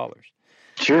 $100,000.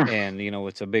 Sure. And, you know,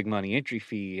 it's a big money entry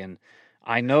fee. And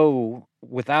I know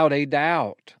without a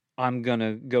doubt I'm going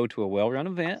to go to a well-run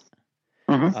event.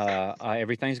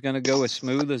 Everything's going to go as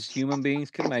smooth as human beings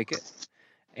can make it.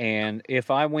 And if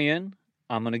I win,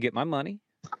 I'm going to get my money.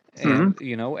 And,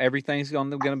 you know, everything's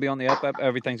going to be on the up.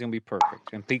 Everything's going to be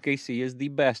perfect. And PKC is the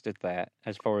best at that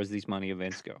as far as these money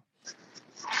events go.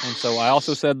 And so I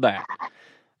also said that.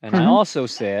 And I also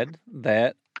said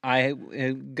that I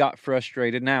got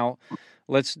frustrated. Now,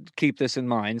 let's keep this in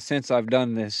mind. Since I've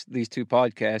done these 2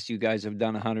 podcasts, you guys have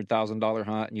done $100,000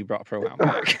 hunt, and you brought Pro Hound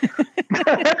back.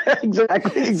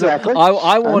 Exactly. So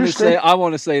I want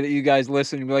to say that you guys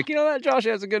listen and be like, you know what, Josh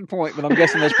has a good point, but I'm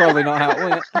guessing that's probably not how it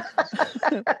went.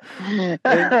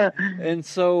 and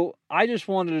so I just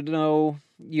wanted to know,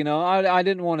 you know, I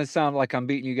didn't want to sound like I'm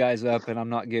beating you guys up and I'm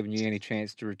not giving you any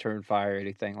chance to return fire or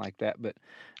anything like that. But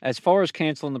as far as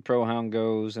canceling the Pro Hound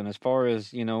goes, and as far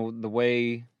as, you know, the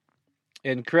way,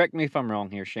 and correct me if I'm wrong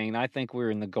here, Shane, I think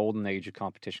we're in the golden age of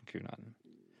competition coon hunting.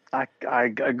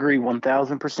 I agree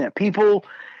 1,000%.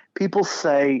 People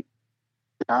say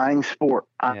dying sport.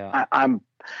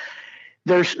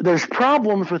 There's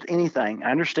problems with anything.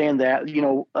 I understand that. You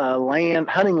know,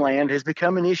 hunting land has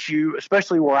become an issue,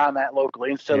 especially where I'm at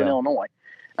locally in Southern Illinois.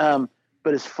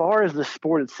 But as far as the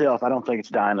sport itself, I don't think it's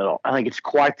dying at all. I think it's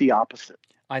quite the opposite.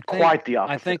 Quite the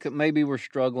opposite. I think that maybe we're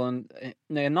struggling,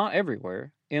 and not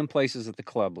everywhere, in places at the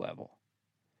club level.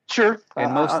 Sure.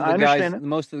 And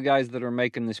most of the guys that are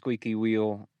making the squeaky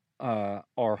wheel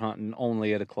are hunting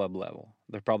only at a club level.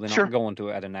 They're probably not going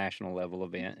to at a national level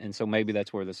event, and so maybe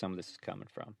that's where some of this is coming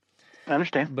from. I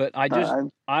understand. But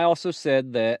I also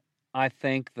said that I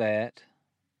think that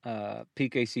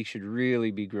PKC should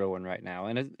really be growing right now,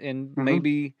 and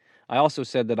maybe I also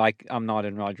said that I'm not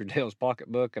in Roger Dale's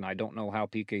pocketbook, and I don't know how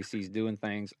PKC's doing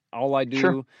things. All I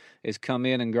do is come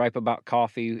in and gripe about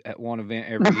coffee at one event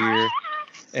every year.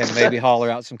 And maybe holler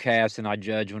out some calves, and I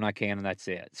judge when I can, and that's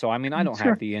it. So, I mean, I don't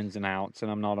have the ins and outs, and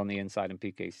I'm not on the inside in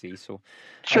PKC. So,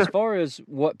 as far as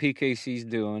what PKC's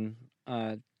doing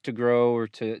to grow or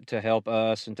to help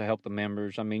us and to help the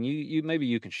members, I mean, you maybe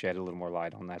you can shed a little more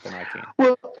light on that than I can.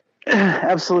 Well,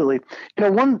 absolutely.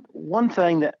 You know, one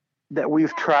thing that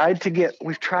we've tried to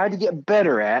get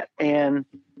better at, and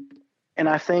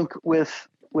I think with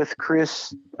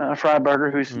Chris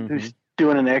Freiberger, who's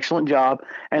doing an excellent job,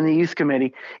 and the youth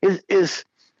committee is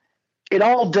it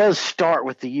all does start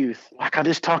with the youth. Like I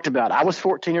just talked about, I was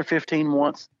 14 or 15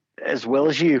 once, as well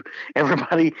as you,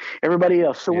 everybody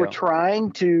else. So we're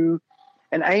trying to,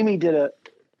 and Amy did a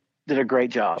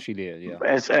great job. She did, yeah.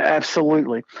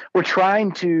 Absolutely. We're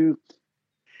trying to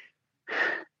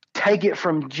take it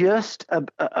from just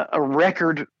a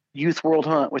record youth world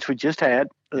hunt, which we just had,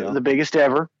 the biggest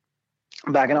ever,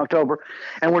 back in October,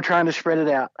 and we're trying to spread it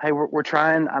out. Hey, we're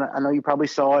trying. I know you probably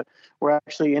saw it. We're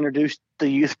actually introduced the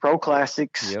Youth Pro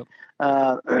Classics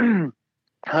 $100 and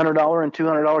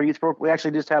 $200 youth program. We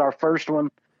actually just had our first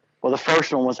one. Well, the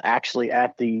first one was actually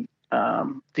at the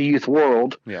Youth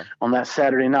World on that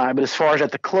Saturday night. But as far as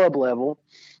at the club level,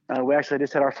 we actually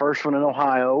just had our first one in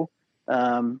Ohio.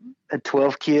 Had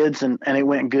 12 kids, and it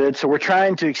went good. So we're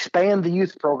trying to expand the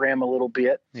youth program a little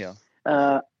bit. Yeah.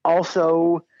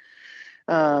 Also,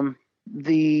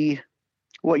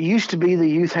 what used to be the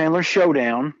Youth Handler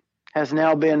Showdown has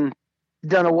now been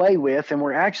done away with, and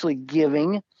we're actually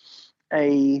giving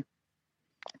a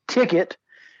ticket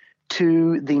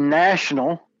to the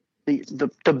national,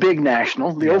 the big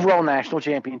national, the overall national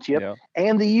championship,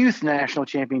 and the youth national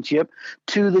championship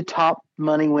to the top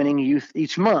money winning youth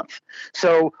each month.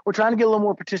 So we're trying to get a little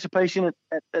more participation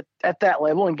at that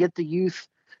level and get the youth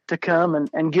to come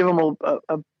and give them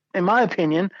a in my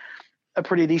opinion, a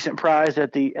pretty decent prize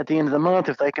at the end of the month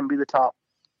if they can be the top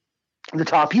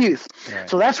youth. Right.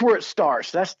 So that's where it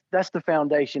starts. That's the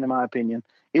foundation, in my opinion,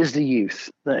 is the youth.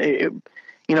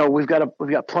 We've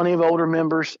got plenty of older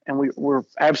members, and we're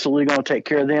absolutely going to take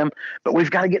care of them. But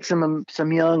we've got to get some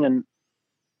young and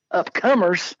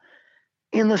upcomers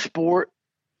in the sport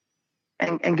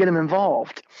and get them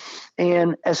involved.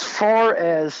 And as far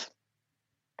as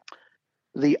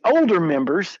the older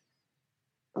members,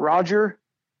 Roger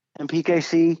and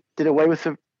PKC did away with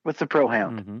the Pro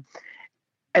Hound,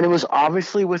 and it was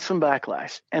obviously with some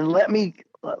backlash. And let me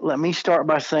start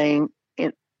by saying,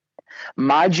 in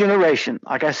my generation,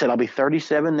 like I said, I'll be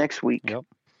 37 next week. Yep.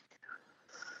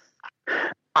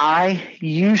 I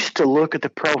used to look at the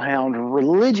Pro Hound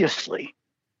religiously.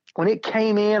 When it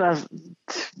came in,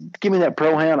 give me that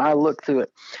Pro Hound. I looked through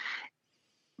it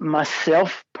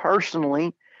myself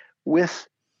personally with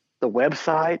the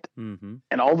website and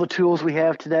all the tools we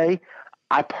have today.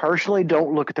 I personally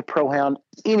don't look at the Pro Hound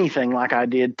anything like I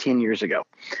did 10 years ago.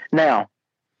 Now,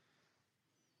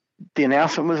 the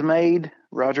announcement was made.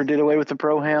 Roger did away with the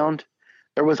Pro Hound.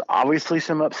 There was obviously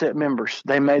some upset members.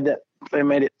 They made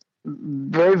it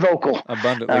very vocal.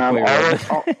 Abundantly clear.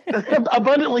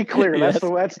 Abundantly clear.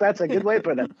 Yes. That's a good way to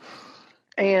put it.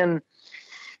 And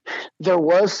there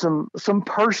was some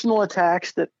personal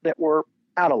attacks that were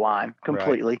out of line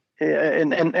completely. Right.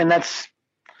 And that's,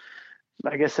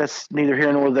 I guess that's neither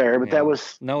here nor there, but that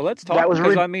was, let's talk,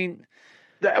 because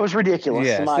that was ridiculous.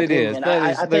 Yes, in my opinion.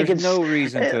 I think there's no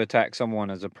reason to attack someone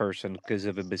as a person because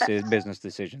of a business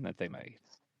decision that they made.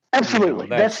 Absolutely.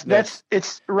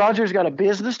 It's Roger's got a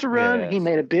business to run. Yes. He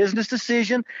made a business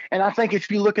decision. And I think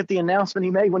if you look at the announcement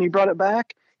he made when he brought it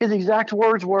back, his exact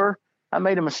words were, "I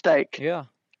made a mistake." Yeah.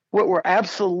 We're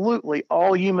absolutely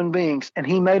all human beings, and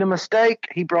he made a mistake.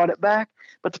 He brought it back,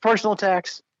 but the personal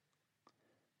attacks,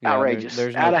 outrageous,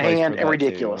 there's out no of hand, and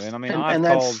ridiculous. Too. And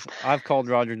I've called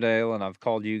Roger Dale, and I've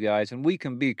called you guys, and we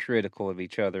can be critical of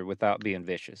each other without being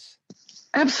vicious.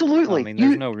 Absolutely. I mean,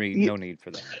 there's no need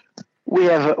for that. We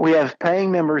have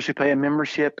paying members who pay a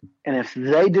membership, and if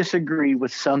they disagree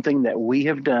with something that we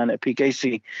have done at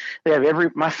PKC, they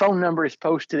have my phone number is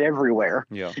posted everywhere.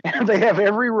 Yeah. And they have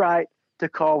every right to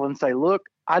call and say, "Look,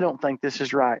 I don't think this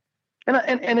is right."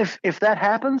 And if that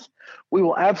happens, we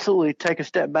will absolutely take a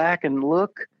step back and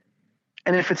look.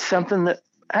 And if it's something that,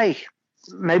 hey,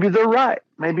 maybe they're right,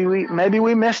 maybe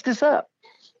we messed this up,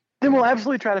 then we'll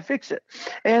absolutely try to fix it.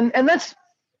 And that's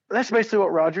basically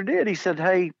what Roger did. He said,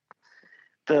 "Hey,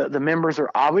 the members are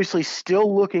obviously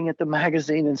still looking at the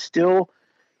magazine and still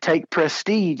take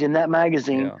prestige in that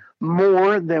magazine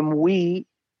more than we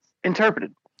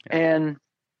interpreted." Yeah.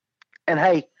 And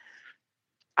hey,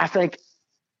 I think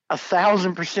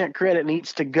 1,000% credit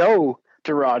needs to go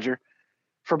to Roger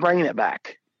for bringing it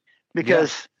back,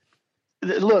 because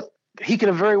look, he could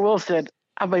have very well said,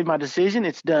 "I've made my decision.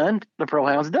 It's done. The Pro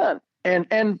Hound's done."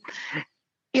 And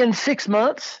in 6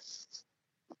 months,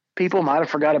 people might have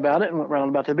forgot about it and went around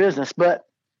about their business, but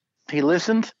he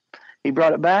listened. He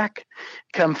brought it back.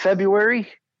 Come February,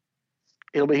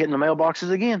 it'll be hitting the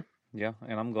mailboxes again. Yeah,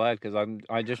 and I'm glad, because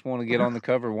I just want to get on the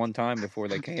cover one time before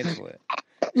they cancel it.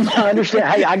 I understand.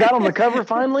 Hey, I got on the cover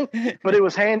finally, but it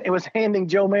was handing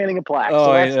Joe Manning a plaque. Oh,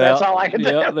 so that's all I can do.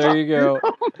 Yeah, there you go.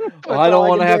 Well, I don't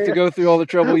want to have to go through all the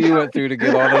trouble you went through to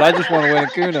get on it. I just want to win a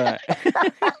kunai.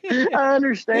 I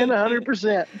understand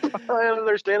 100%. I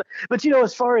understand. But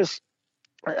as far as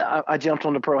I jumped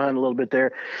on the Pro Hound a little bit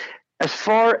there. As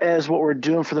far as what we're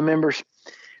doing for the members,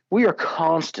 we are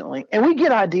constantly, and we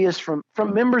get ideas from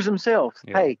members themselves.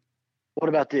 Yeah. Hey, what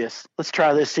about this? Let's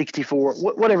try this 64,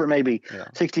 whatever it may be,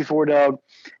 64 dog.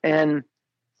 And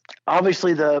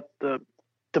obviously the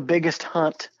biggest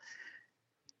hunt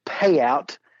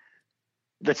payout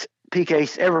that's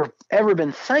PKC ever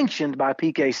been sanctioned by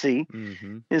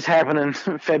PKC is happening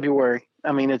in February.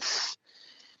 I mean,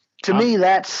 to me,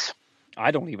 that's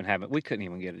I don't even have it. We couldn't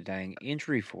even get a dang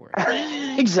entry for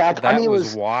it. exactly. That I mean, it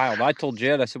was wild. I told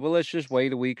Jed, I said, well, let's just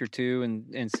wait a week or two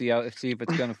and see if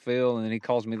it's going to fill. And then he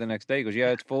calls me the next day. He goes,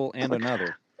 yeah, it's full and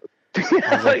another.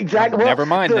 Like, exactly. Well, never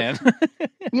mind then.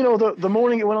 The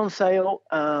morning it went on sale,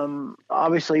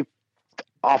 obviously,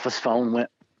 office phone went.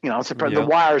 The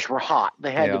wires were hot.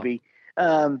 They had to be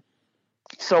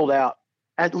sold out.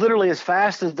 Literally as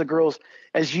fast as the girls,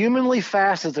 as humanly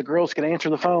fast as the girls could answer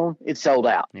the phone, it sold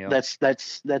out. Yeah. That's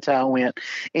how it went.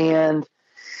 And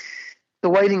the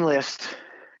waiting list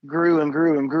grew and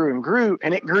grew and grew and grew,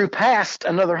 and it grew past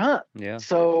another hunt. Yeah.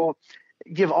 So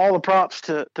give all the props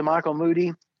to Michael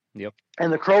Moody. Yep.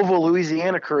 And the Crowville,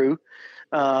 Louisiana crew,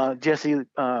 Jesse,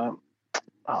 John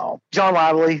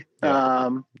Lively,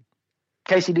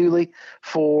 Casey Dooley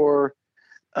for.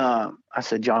 I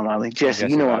said John Lively. Jesse,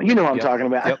 you know what I'm talking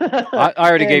about. Yep. I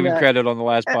already gave him credit on the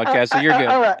last podcast, so you're good.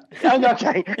 All right.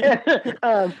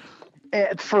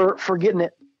 Okay. For getting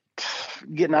that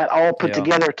all put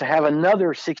together to have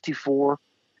another 64,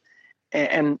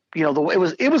 and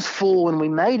it was full when we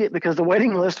made it because the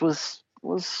waiting list was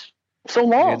so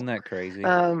long. Isn't that crazy?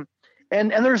 And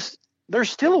there's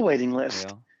still a waiting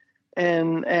list,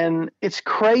 and it's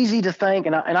crazy to think.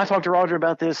 And I talked to Roger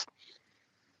about this.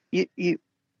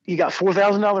 You got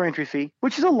 $4,000 entry fee,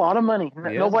 which is a lot of money.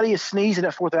 Yeah. Nobody is sneezing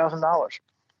at $4,000.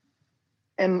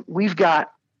 And we've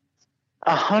got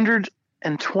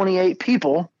 128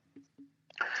 people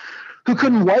who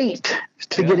couldn't wait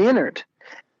to get entered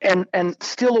and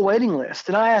still a waiting list.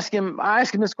 And I asked him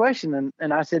this question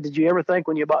and I said, did you ever think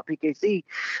when you bought PKC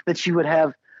that you would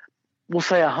have, we'll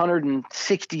say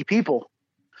 160 people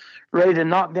ready to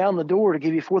knock down the door to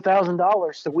give you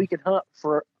 $4,000 so we could hunt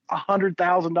for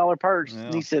 $100,000 purse? Yeah.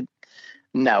 And he said,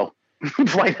 no,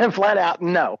 flat out,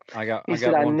 no. I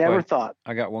never thought.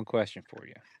 I got one question for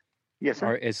you. Yes,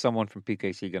 sir. Is someone from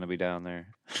PKC going to be down there?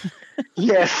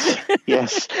 Yes.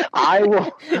 I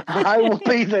will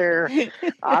be there.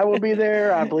 I will be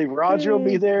there. I believe Roger will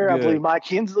be there. Good. I believe Mike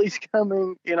Hensley's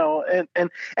coming,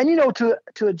 and to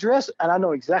address, and I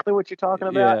know exactly what you're talking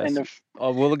about. Yes.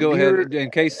 And we'll go ahead, in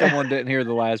case someone didn't hear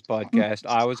the last podcast,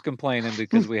 I was complaining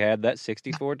because we had that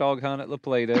 64 dog hunt at La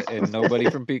Plata and nobody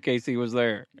from PKC was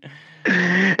there.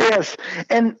 Yes.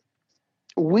 And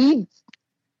we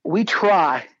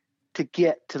try to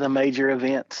get to the major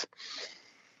events.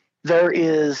 There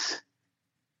is,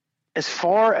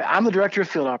 I'm the director of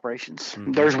field operations.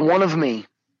 Mm-hmm. There's one of me,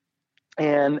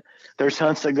 and there's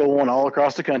hunts that go on all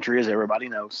across the country, as everybody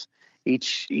knows,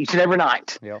 each and every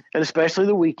night, and especially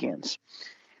the weekends.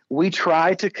 We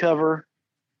try to cover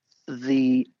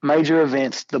the major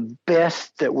events the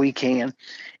best that we can.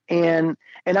 And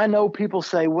I know people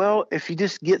say, well, if you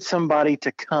just get somebody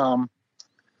to come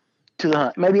to the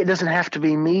hunt, maybe it doesn't have to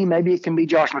be me. Maybe it can be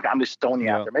Josh McCallum. I'm just throwing you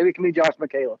out there. Maybe it can be Josh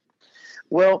McCallum.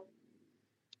 Well,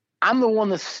 I'm the one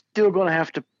that's still going to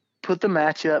have to put the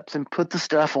matchups and put the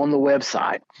stuff on the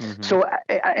website. Mm-hmm. So,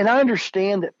 and I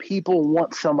understand that people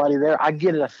want somebody there. I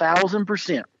get it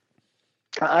 1,000%.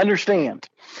 I understand.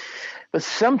 But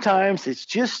sometimes it's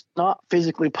just not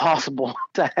physically possible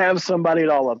to have somebody at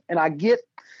all of them. And I get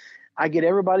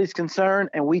everybody's concern,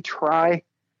 and we try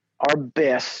our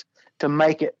best to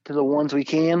make it to the ones we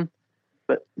can,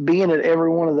 but being at every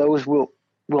one of those will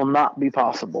not be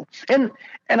possible. And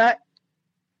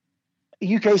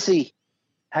UKC,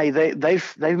 hey,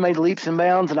 they've made leaps and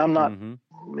bounds, and I'm not.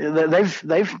 Mm-hmm.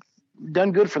 They've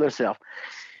done good for themselves.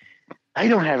 They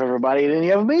don't have everybody at any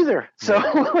of them either, so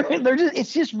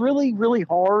it's just really, really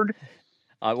hard.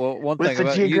 Well, one thing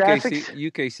about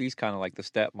UKC's kind of like the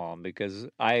stepmom because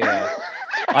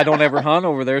I don't ever hunt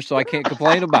over there, so I can't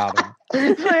complain about them.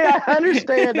 I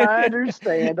understand.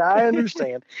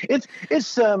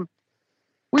 It's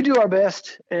we do our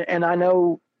best, and I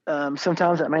know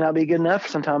sometimes that may not be good enough.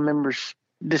 Sometimes members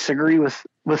disagree with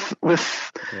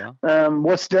what's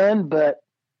done, but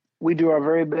we do our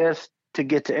very best to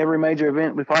get to every major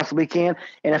event we possibly can.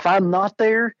 And if I'm not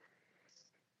there,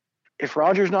 if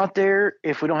Roger's not there,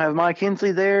 if we don't have Mike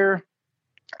Hensley there,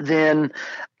 then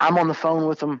I'm on the phone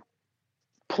with them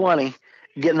plenty,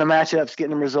 getting the matchups,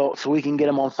 getting the results, so we can get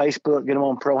them on Facebook, get them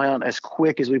on ProHound as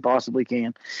quick as we possibly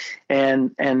can.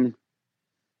 And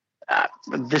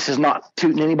this is not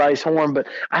tooting anybody's horn, but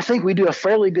I think we do a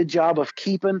fairly good job of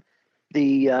keeping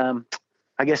the,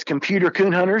 computer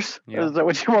coon hunters. Yeah. Is that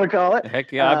what you want to call it?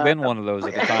 Heck yeah, I've been one of those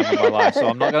at the time of my life, so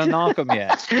I'm not going to knock them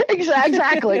yet.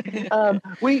 Exactly.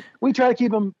 We try to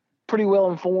keep them pretty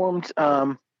well informed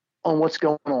on what's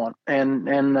going on,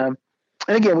 and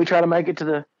again, we try to make it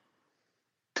to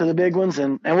the big ones,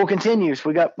 and we'll continue. So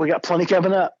we got plenty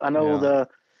coming up. I know the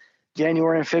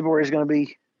January and February is going to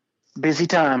be busy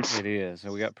times. It is.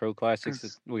 So we got Pro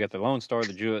Classics. We got the Lone Star,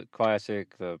 the Jewett Classic,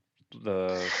 the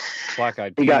Black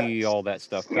Eyed Pea, all that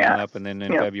stuff coming up, and then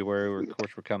in February, of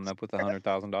course, we're coming up with the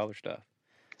 $100,000 stuff.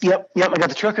 Yep. I got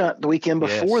the truck hunt the weekend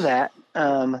before that,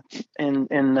 so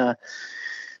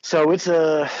it's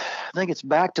I think it's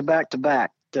back to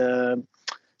back.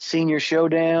 Senior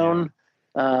Showdown,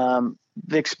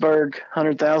 Vicksburg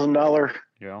 $100,000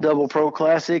 double Pro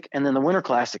Classic, and then the Winter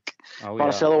Classic,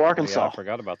 Monticello, Arkansas. I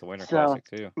forgot about the Winter Classic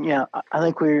too. Yeah, I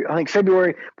think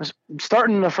February,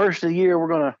 starting the first of the year, we're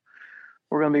gonna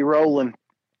be rolling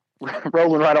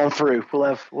right on through. We'll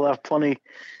have plenty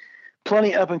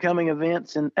up and coming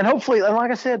events, and hopefully, and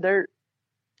like I said,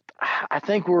 I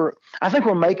think we're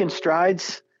making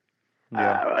strides.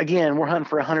 Again, we're hunting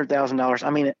for $100,000. I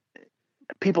mean,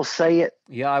 people say it.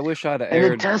 Yeah, I wish I'd have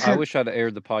aired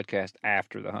the podcast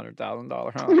after the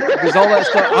 $100,000 hunt, because all that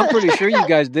stuff. I'm pretty sure you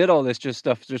guys did all this just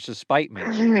to spite me.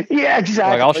 Yeah,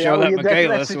 exactly. Like, I'll show that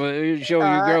Michaela. Show you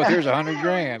girls. Here's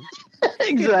 $100,000.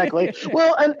 Exactly.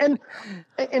 Well, and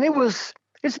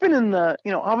it's been in the,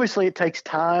 obviously it takes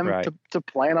time to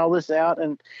plan all this out,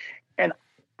 and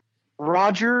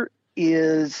Roger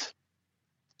is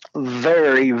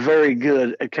very, very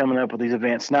good at coming up with these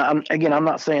events. Now, I'm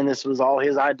not saying this was all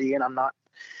his idea, and I'm not,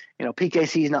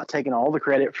 PKC is not taking all the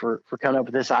credit for coming up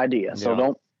with this idea.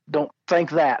 So don't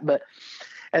think that. But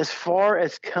as far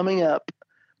as coming up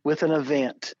with an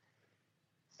event,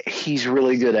 he's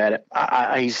really good at it.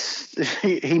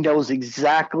 He knows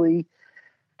exactly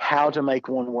how to make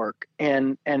one work.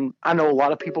 And I know a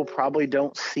lot of people probably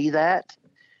don't see that.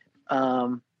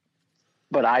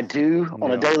 But I do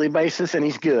on a daily basis, and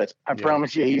he's good. I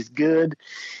promise you, he's good.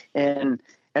 And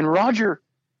Roger,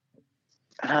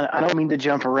 I don't mean to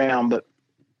jump around, but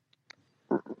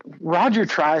Roger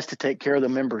tries to take care of the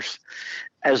members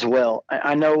as well.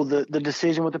 I know the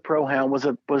decision with the Pro Hound was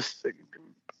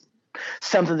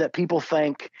something that people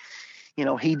think,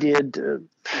 he did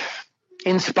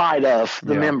in spite of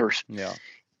the members. Yeah.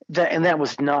 That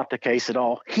was not the case at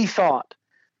all. He thought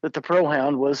that the Pro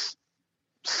Hound was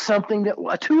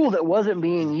a tool that wasn't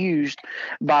being used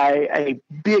by a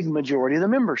big majority of the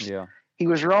members. Yeah. He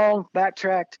was wrong,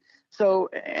 backtracked. So,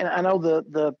 and I know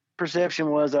the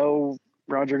perception was,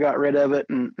 Roger got rid of it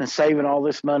and saving all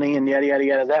this money and yada, yada,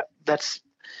 yada. That's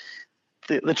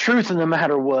the truth of the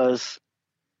matter was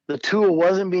the tool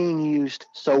wasn't being used.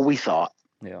 So we thought,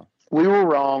 we were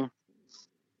wrong.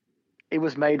 It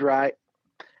was made right.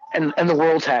 And the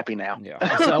world's happy now.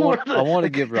 Yeah, so I want to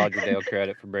give Roger Dale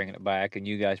credit for bringing it back, and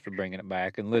you guys for bringing it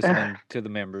back, and listening to the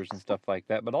members and stuff like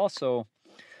that. But also,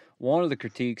 one of the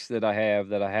critiques that I have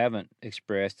that I haven't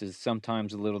expressed is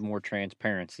sometimes a little more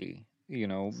transparency.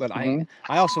 But I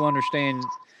also understand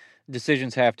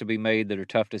decisions have to be made that are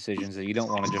tough decisions that you don't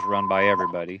want to just run by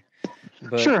everybody.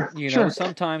 But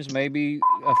sometimes maybe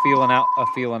a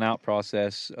feeling out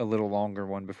process, a little longer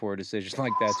one before a decision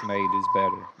like that's made is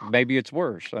better. Maybe it's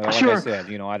worse. Like I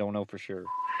said, I don't know for sure.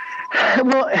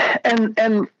 Well,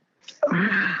 and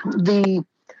the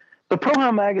Pro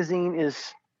Hound magazine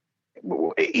is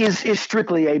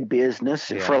strictly a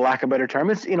business, for lack of a better term.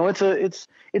 It's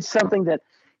it's something that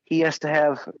he has to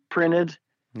have printed,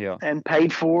 and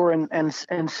paid for, and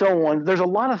so on. There's a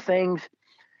lot of things,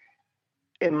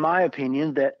 in my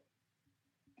opinion, that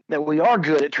we are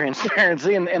good at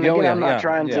transparency, and again, I'm not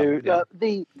trying to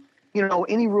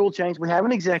any rule change. We have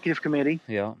an executive committee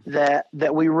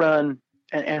that we run,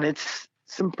 and it's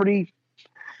some pretty,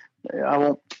 I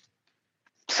won't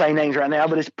say names right now,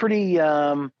 but it's pretty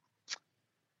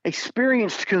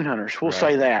experienced coon hunters. We'll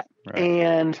say that,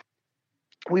 and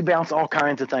we bounce all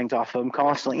kinds of things off of them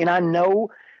constantly. And I know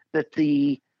that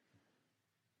the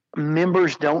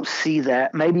members don't see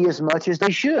that maybe as much as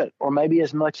they should, or maybe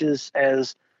as much as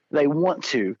they want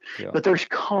to, but there's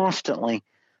constantly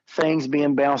things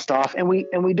being bounced off, and we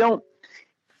don't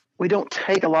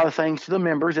take a lot of things to the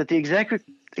members that the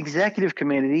executive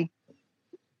committee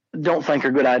don't think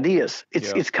are good ideas.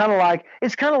 It's kind of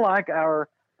like our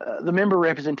the member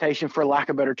representation, for lack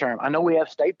of a better term. I know we have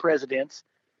state presidents,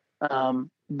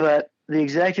 but the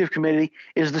executive committee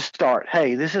is the start.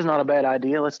 Hey, this is not a bad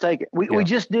idea. Let's take it. We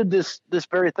just did this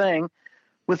very thing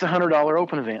with the $100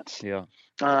 open events.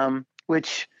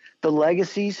 Which the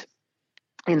legacies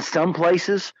in some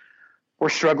places were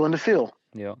struggling to fill.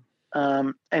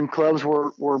 And clubs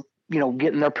were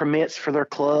getting their permits for their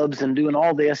clubs and doing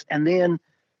all this, and then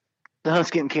the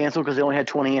hunt's getting canceled because they only had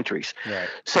 20 entries.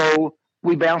 So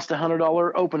we bounced a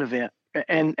 $100 open event,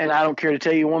 and I don't care to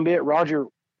tell you one bit. Roger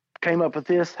came up with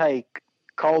this. Hey,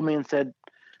 called me and said,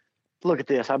 "Look at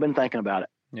this. I've been thinking about it.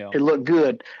 It looked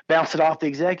good." Bounced it off the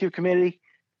executive committee.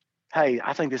 hey,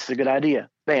 I think this is a good idea.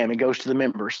 Bam, it goes to the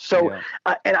members. So,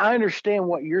 and I understand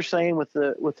what you're saying with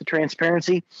the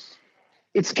transparency.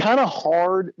 It's kind of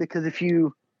hard because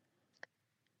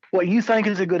what you think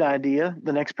is a good idea,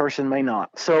 the next person may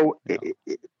not. So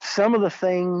some of the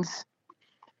things,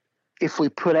 if we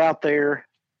put out there,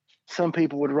 some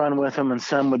people would run with them and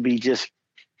some would be just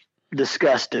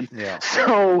disgusted. Yeah.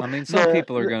 So I mean, some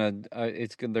people are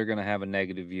they're gonna have a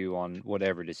negative view on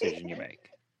whatever decision you make.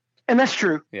 And that's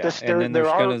true. Yeah. And then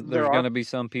there's gonna be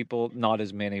some people, not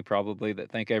as many probably,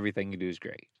 that think everything you do is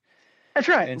great. That's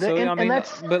right. And so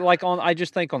but like I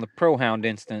just think on the Pro Hound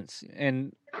instance,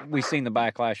 and we've seen the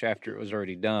backlash after it was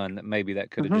already done, that maybe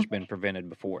that could have just been prevented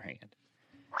beforehand.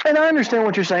 And I understand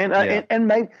what you're saying, and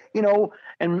maybe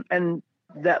and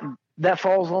that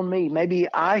falls on me. Maybe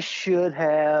I should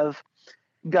have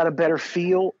got a better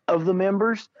feel of the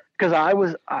members, because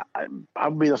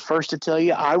I'll be the first to tell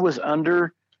you I was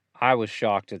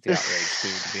shocked at the outrage too,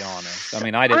 to be honest. I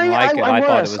mean, I didn't like it. I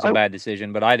thought it was a bad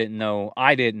decision, but I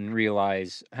didn't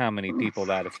realize how many people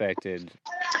that affected.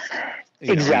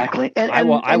 Exactly. And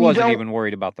I wasn't even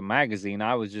worried about the magazine.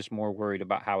 I was just more worried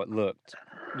about how it looked,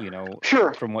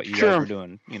 from what you guys were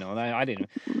doing. I didn't.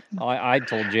 I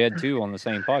told Jed too on the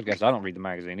same podcast, I don't read the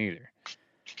magazine either.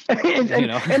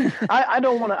 and I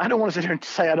don't want to sit here and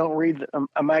say I don't read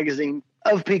a magazine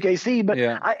of PKC, but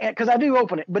because I do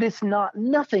open it, but it's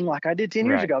nothing like I did 10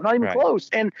 years ago, not even close.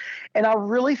 And I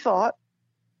really thought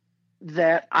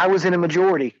that I was in a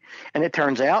majority, and it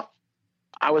turns out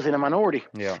I was in a minority.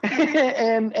 Yeah.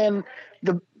 and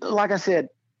like I said,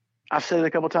 I've said it a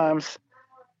couple of times,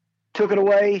 took it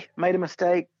away, made a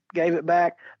mistake, gave it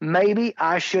back. Maybe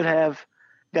I should have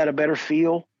got a better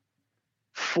feel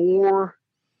for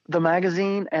the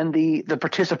magazine and the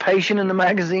participation in the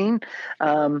magazine.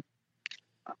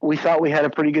 We thought we had a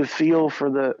pretty good feel for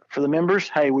the members.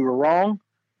 Hey, we were wrong,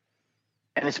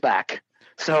 and it's back.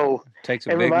 So it takes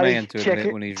a big man to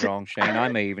admit when he's wrong, Shane. I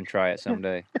may even try it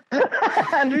someday.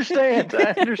 I understand.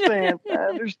 I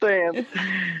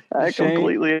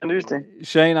completely understand.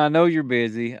 Shane, I know you're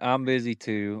busy. I'm busy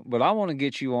too, but I want to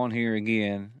get you on here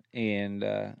again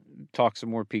and talk some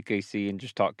more PKC and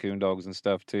just talk coon dogs and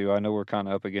stuff too. I know we're kind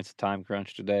of up against a time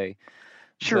crunch today.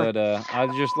 Sure. But I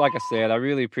just, like I said, I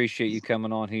really appreciate you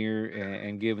coming on here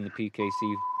and giving the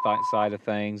PKC side of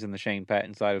things and the Shane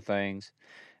Patton side of things.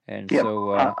 And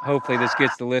so hopefully this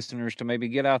gets the listeners to maybe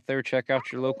get out there, check out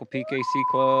your local PKC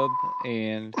club,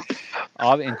 and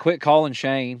quit calling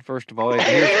Shane, first of all.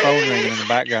 Here's phone ringing in the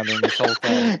background during this whole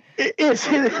thing.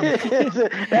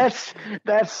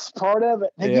 That's part of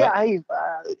it. Hey,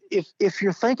 if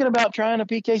you're thinking about trying a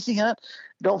PKC hunt,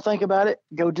 don't think about it.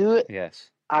 Go do it. Yes.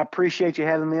 I appreciate you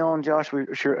having me on, Josh. We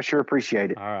sure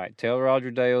appreciate it. All right. Tell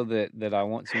Roger Dale that I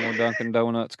want some more Dunkin'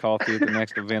 Donuts coffee at the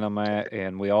next event I'm at,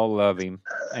 and we all love him.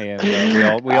 And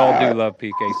we all do love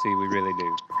PKC. We really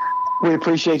do. We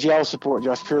appreciate y'all's support,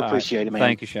 Josh. Sure appreciate it, man.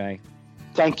 Thank you, Shane.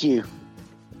 Thank you.